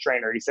Wilder's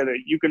trainer. He said that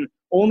you can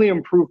only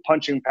improve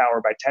punching power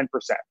by 10%.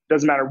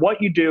 Doesn't matter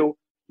what you do.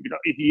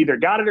 If you either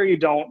got it or you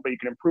don't, but you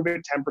can improve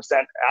it 10%.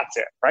 That's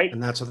it, right?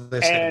 And that's what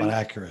they say about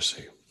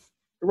accuracy.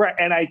 Right.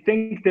 And I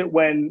think that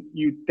when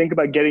you think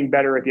about getting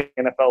better at the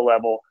NFL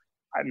level,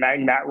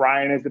 Matt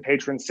Ryan is the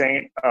patron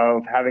saint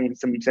of having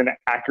some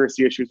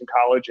accuracy issues in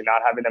college and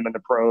not having them in the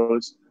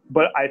pros.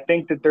 But I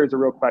think that there's a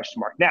real question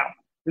mark. Now,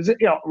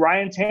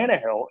 Ryan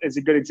Tannehill is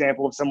a good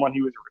example of someone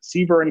who was a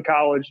receiver in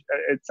college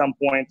at some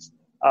points.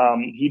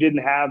 He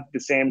didn't have the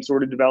same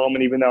sort of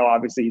development, even though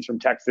obviously he's from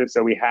Texas.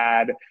 So we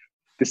had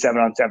the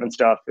 7-on-7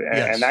 stuff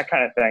and that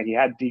kind of thing.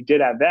 He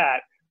did have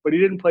that, but he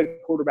didn't play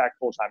quarterback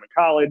full time in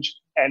college.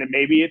 And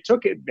maybe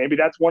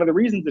that's one of the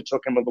reasons it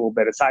took him a little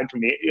bit, aside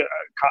from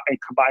and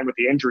combined with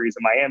the injuries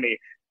in Miami,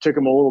 took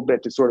him a little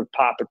bit to sort of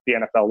pop at the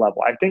NFL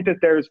level. I think that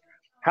there's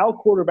how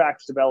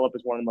quarterbacks develop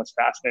is one of the most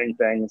fascinating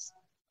things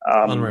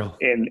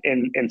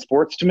in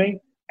sports to me.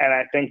 And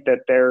I think that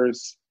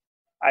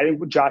I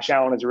think Josh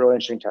Allen is a really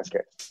interesting test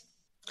case.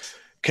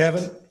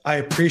 Kevin, I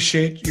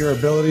appreciate your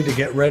ability to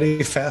get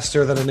ready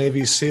faster than a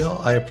Navy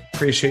SEAL. I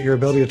appreciate your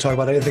ability to talk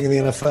about anything in the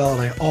NFL,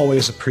 and I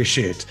always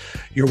appreciate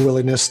your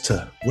willingness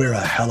to wear a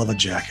hell of a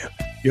jacket.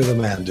 You're the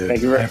man, dude.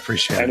 Thank you. I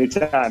appreciate it.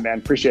 Anytime, man.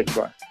 Appreciate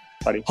you,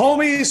 buddy.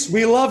 Homies,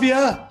 we love you.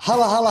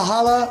 Holla, holla,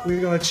 holla. We're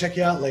going to check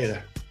you out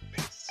later.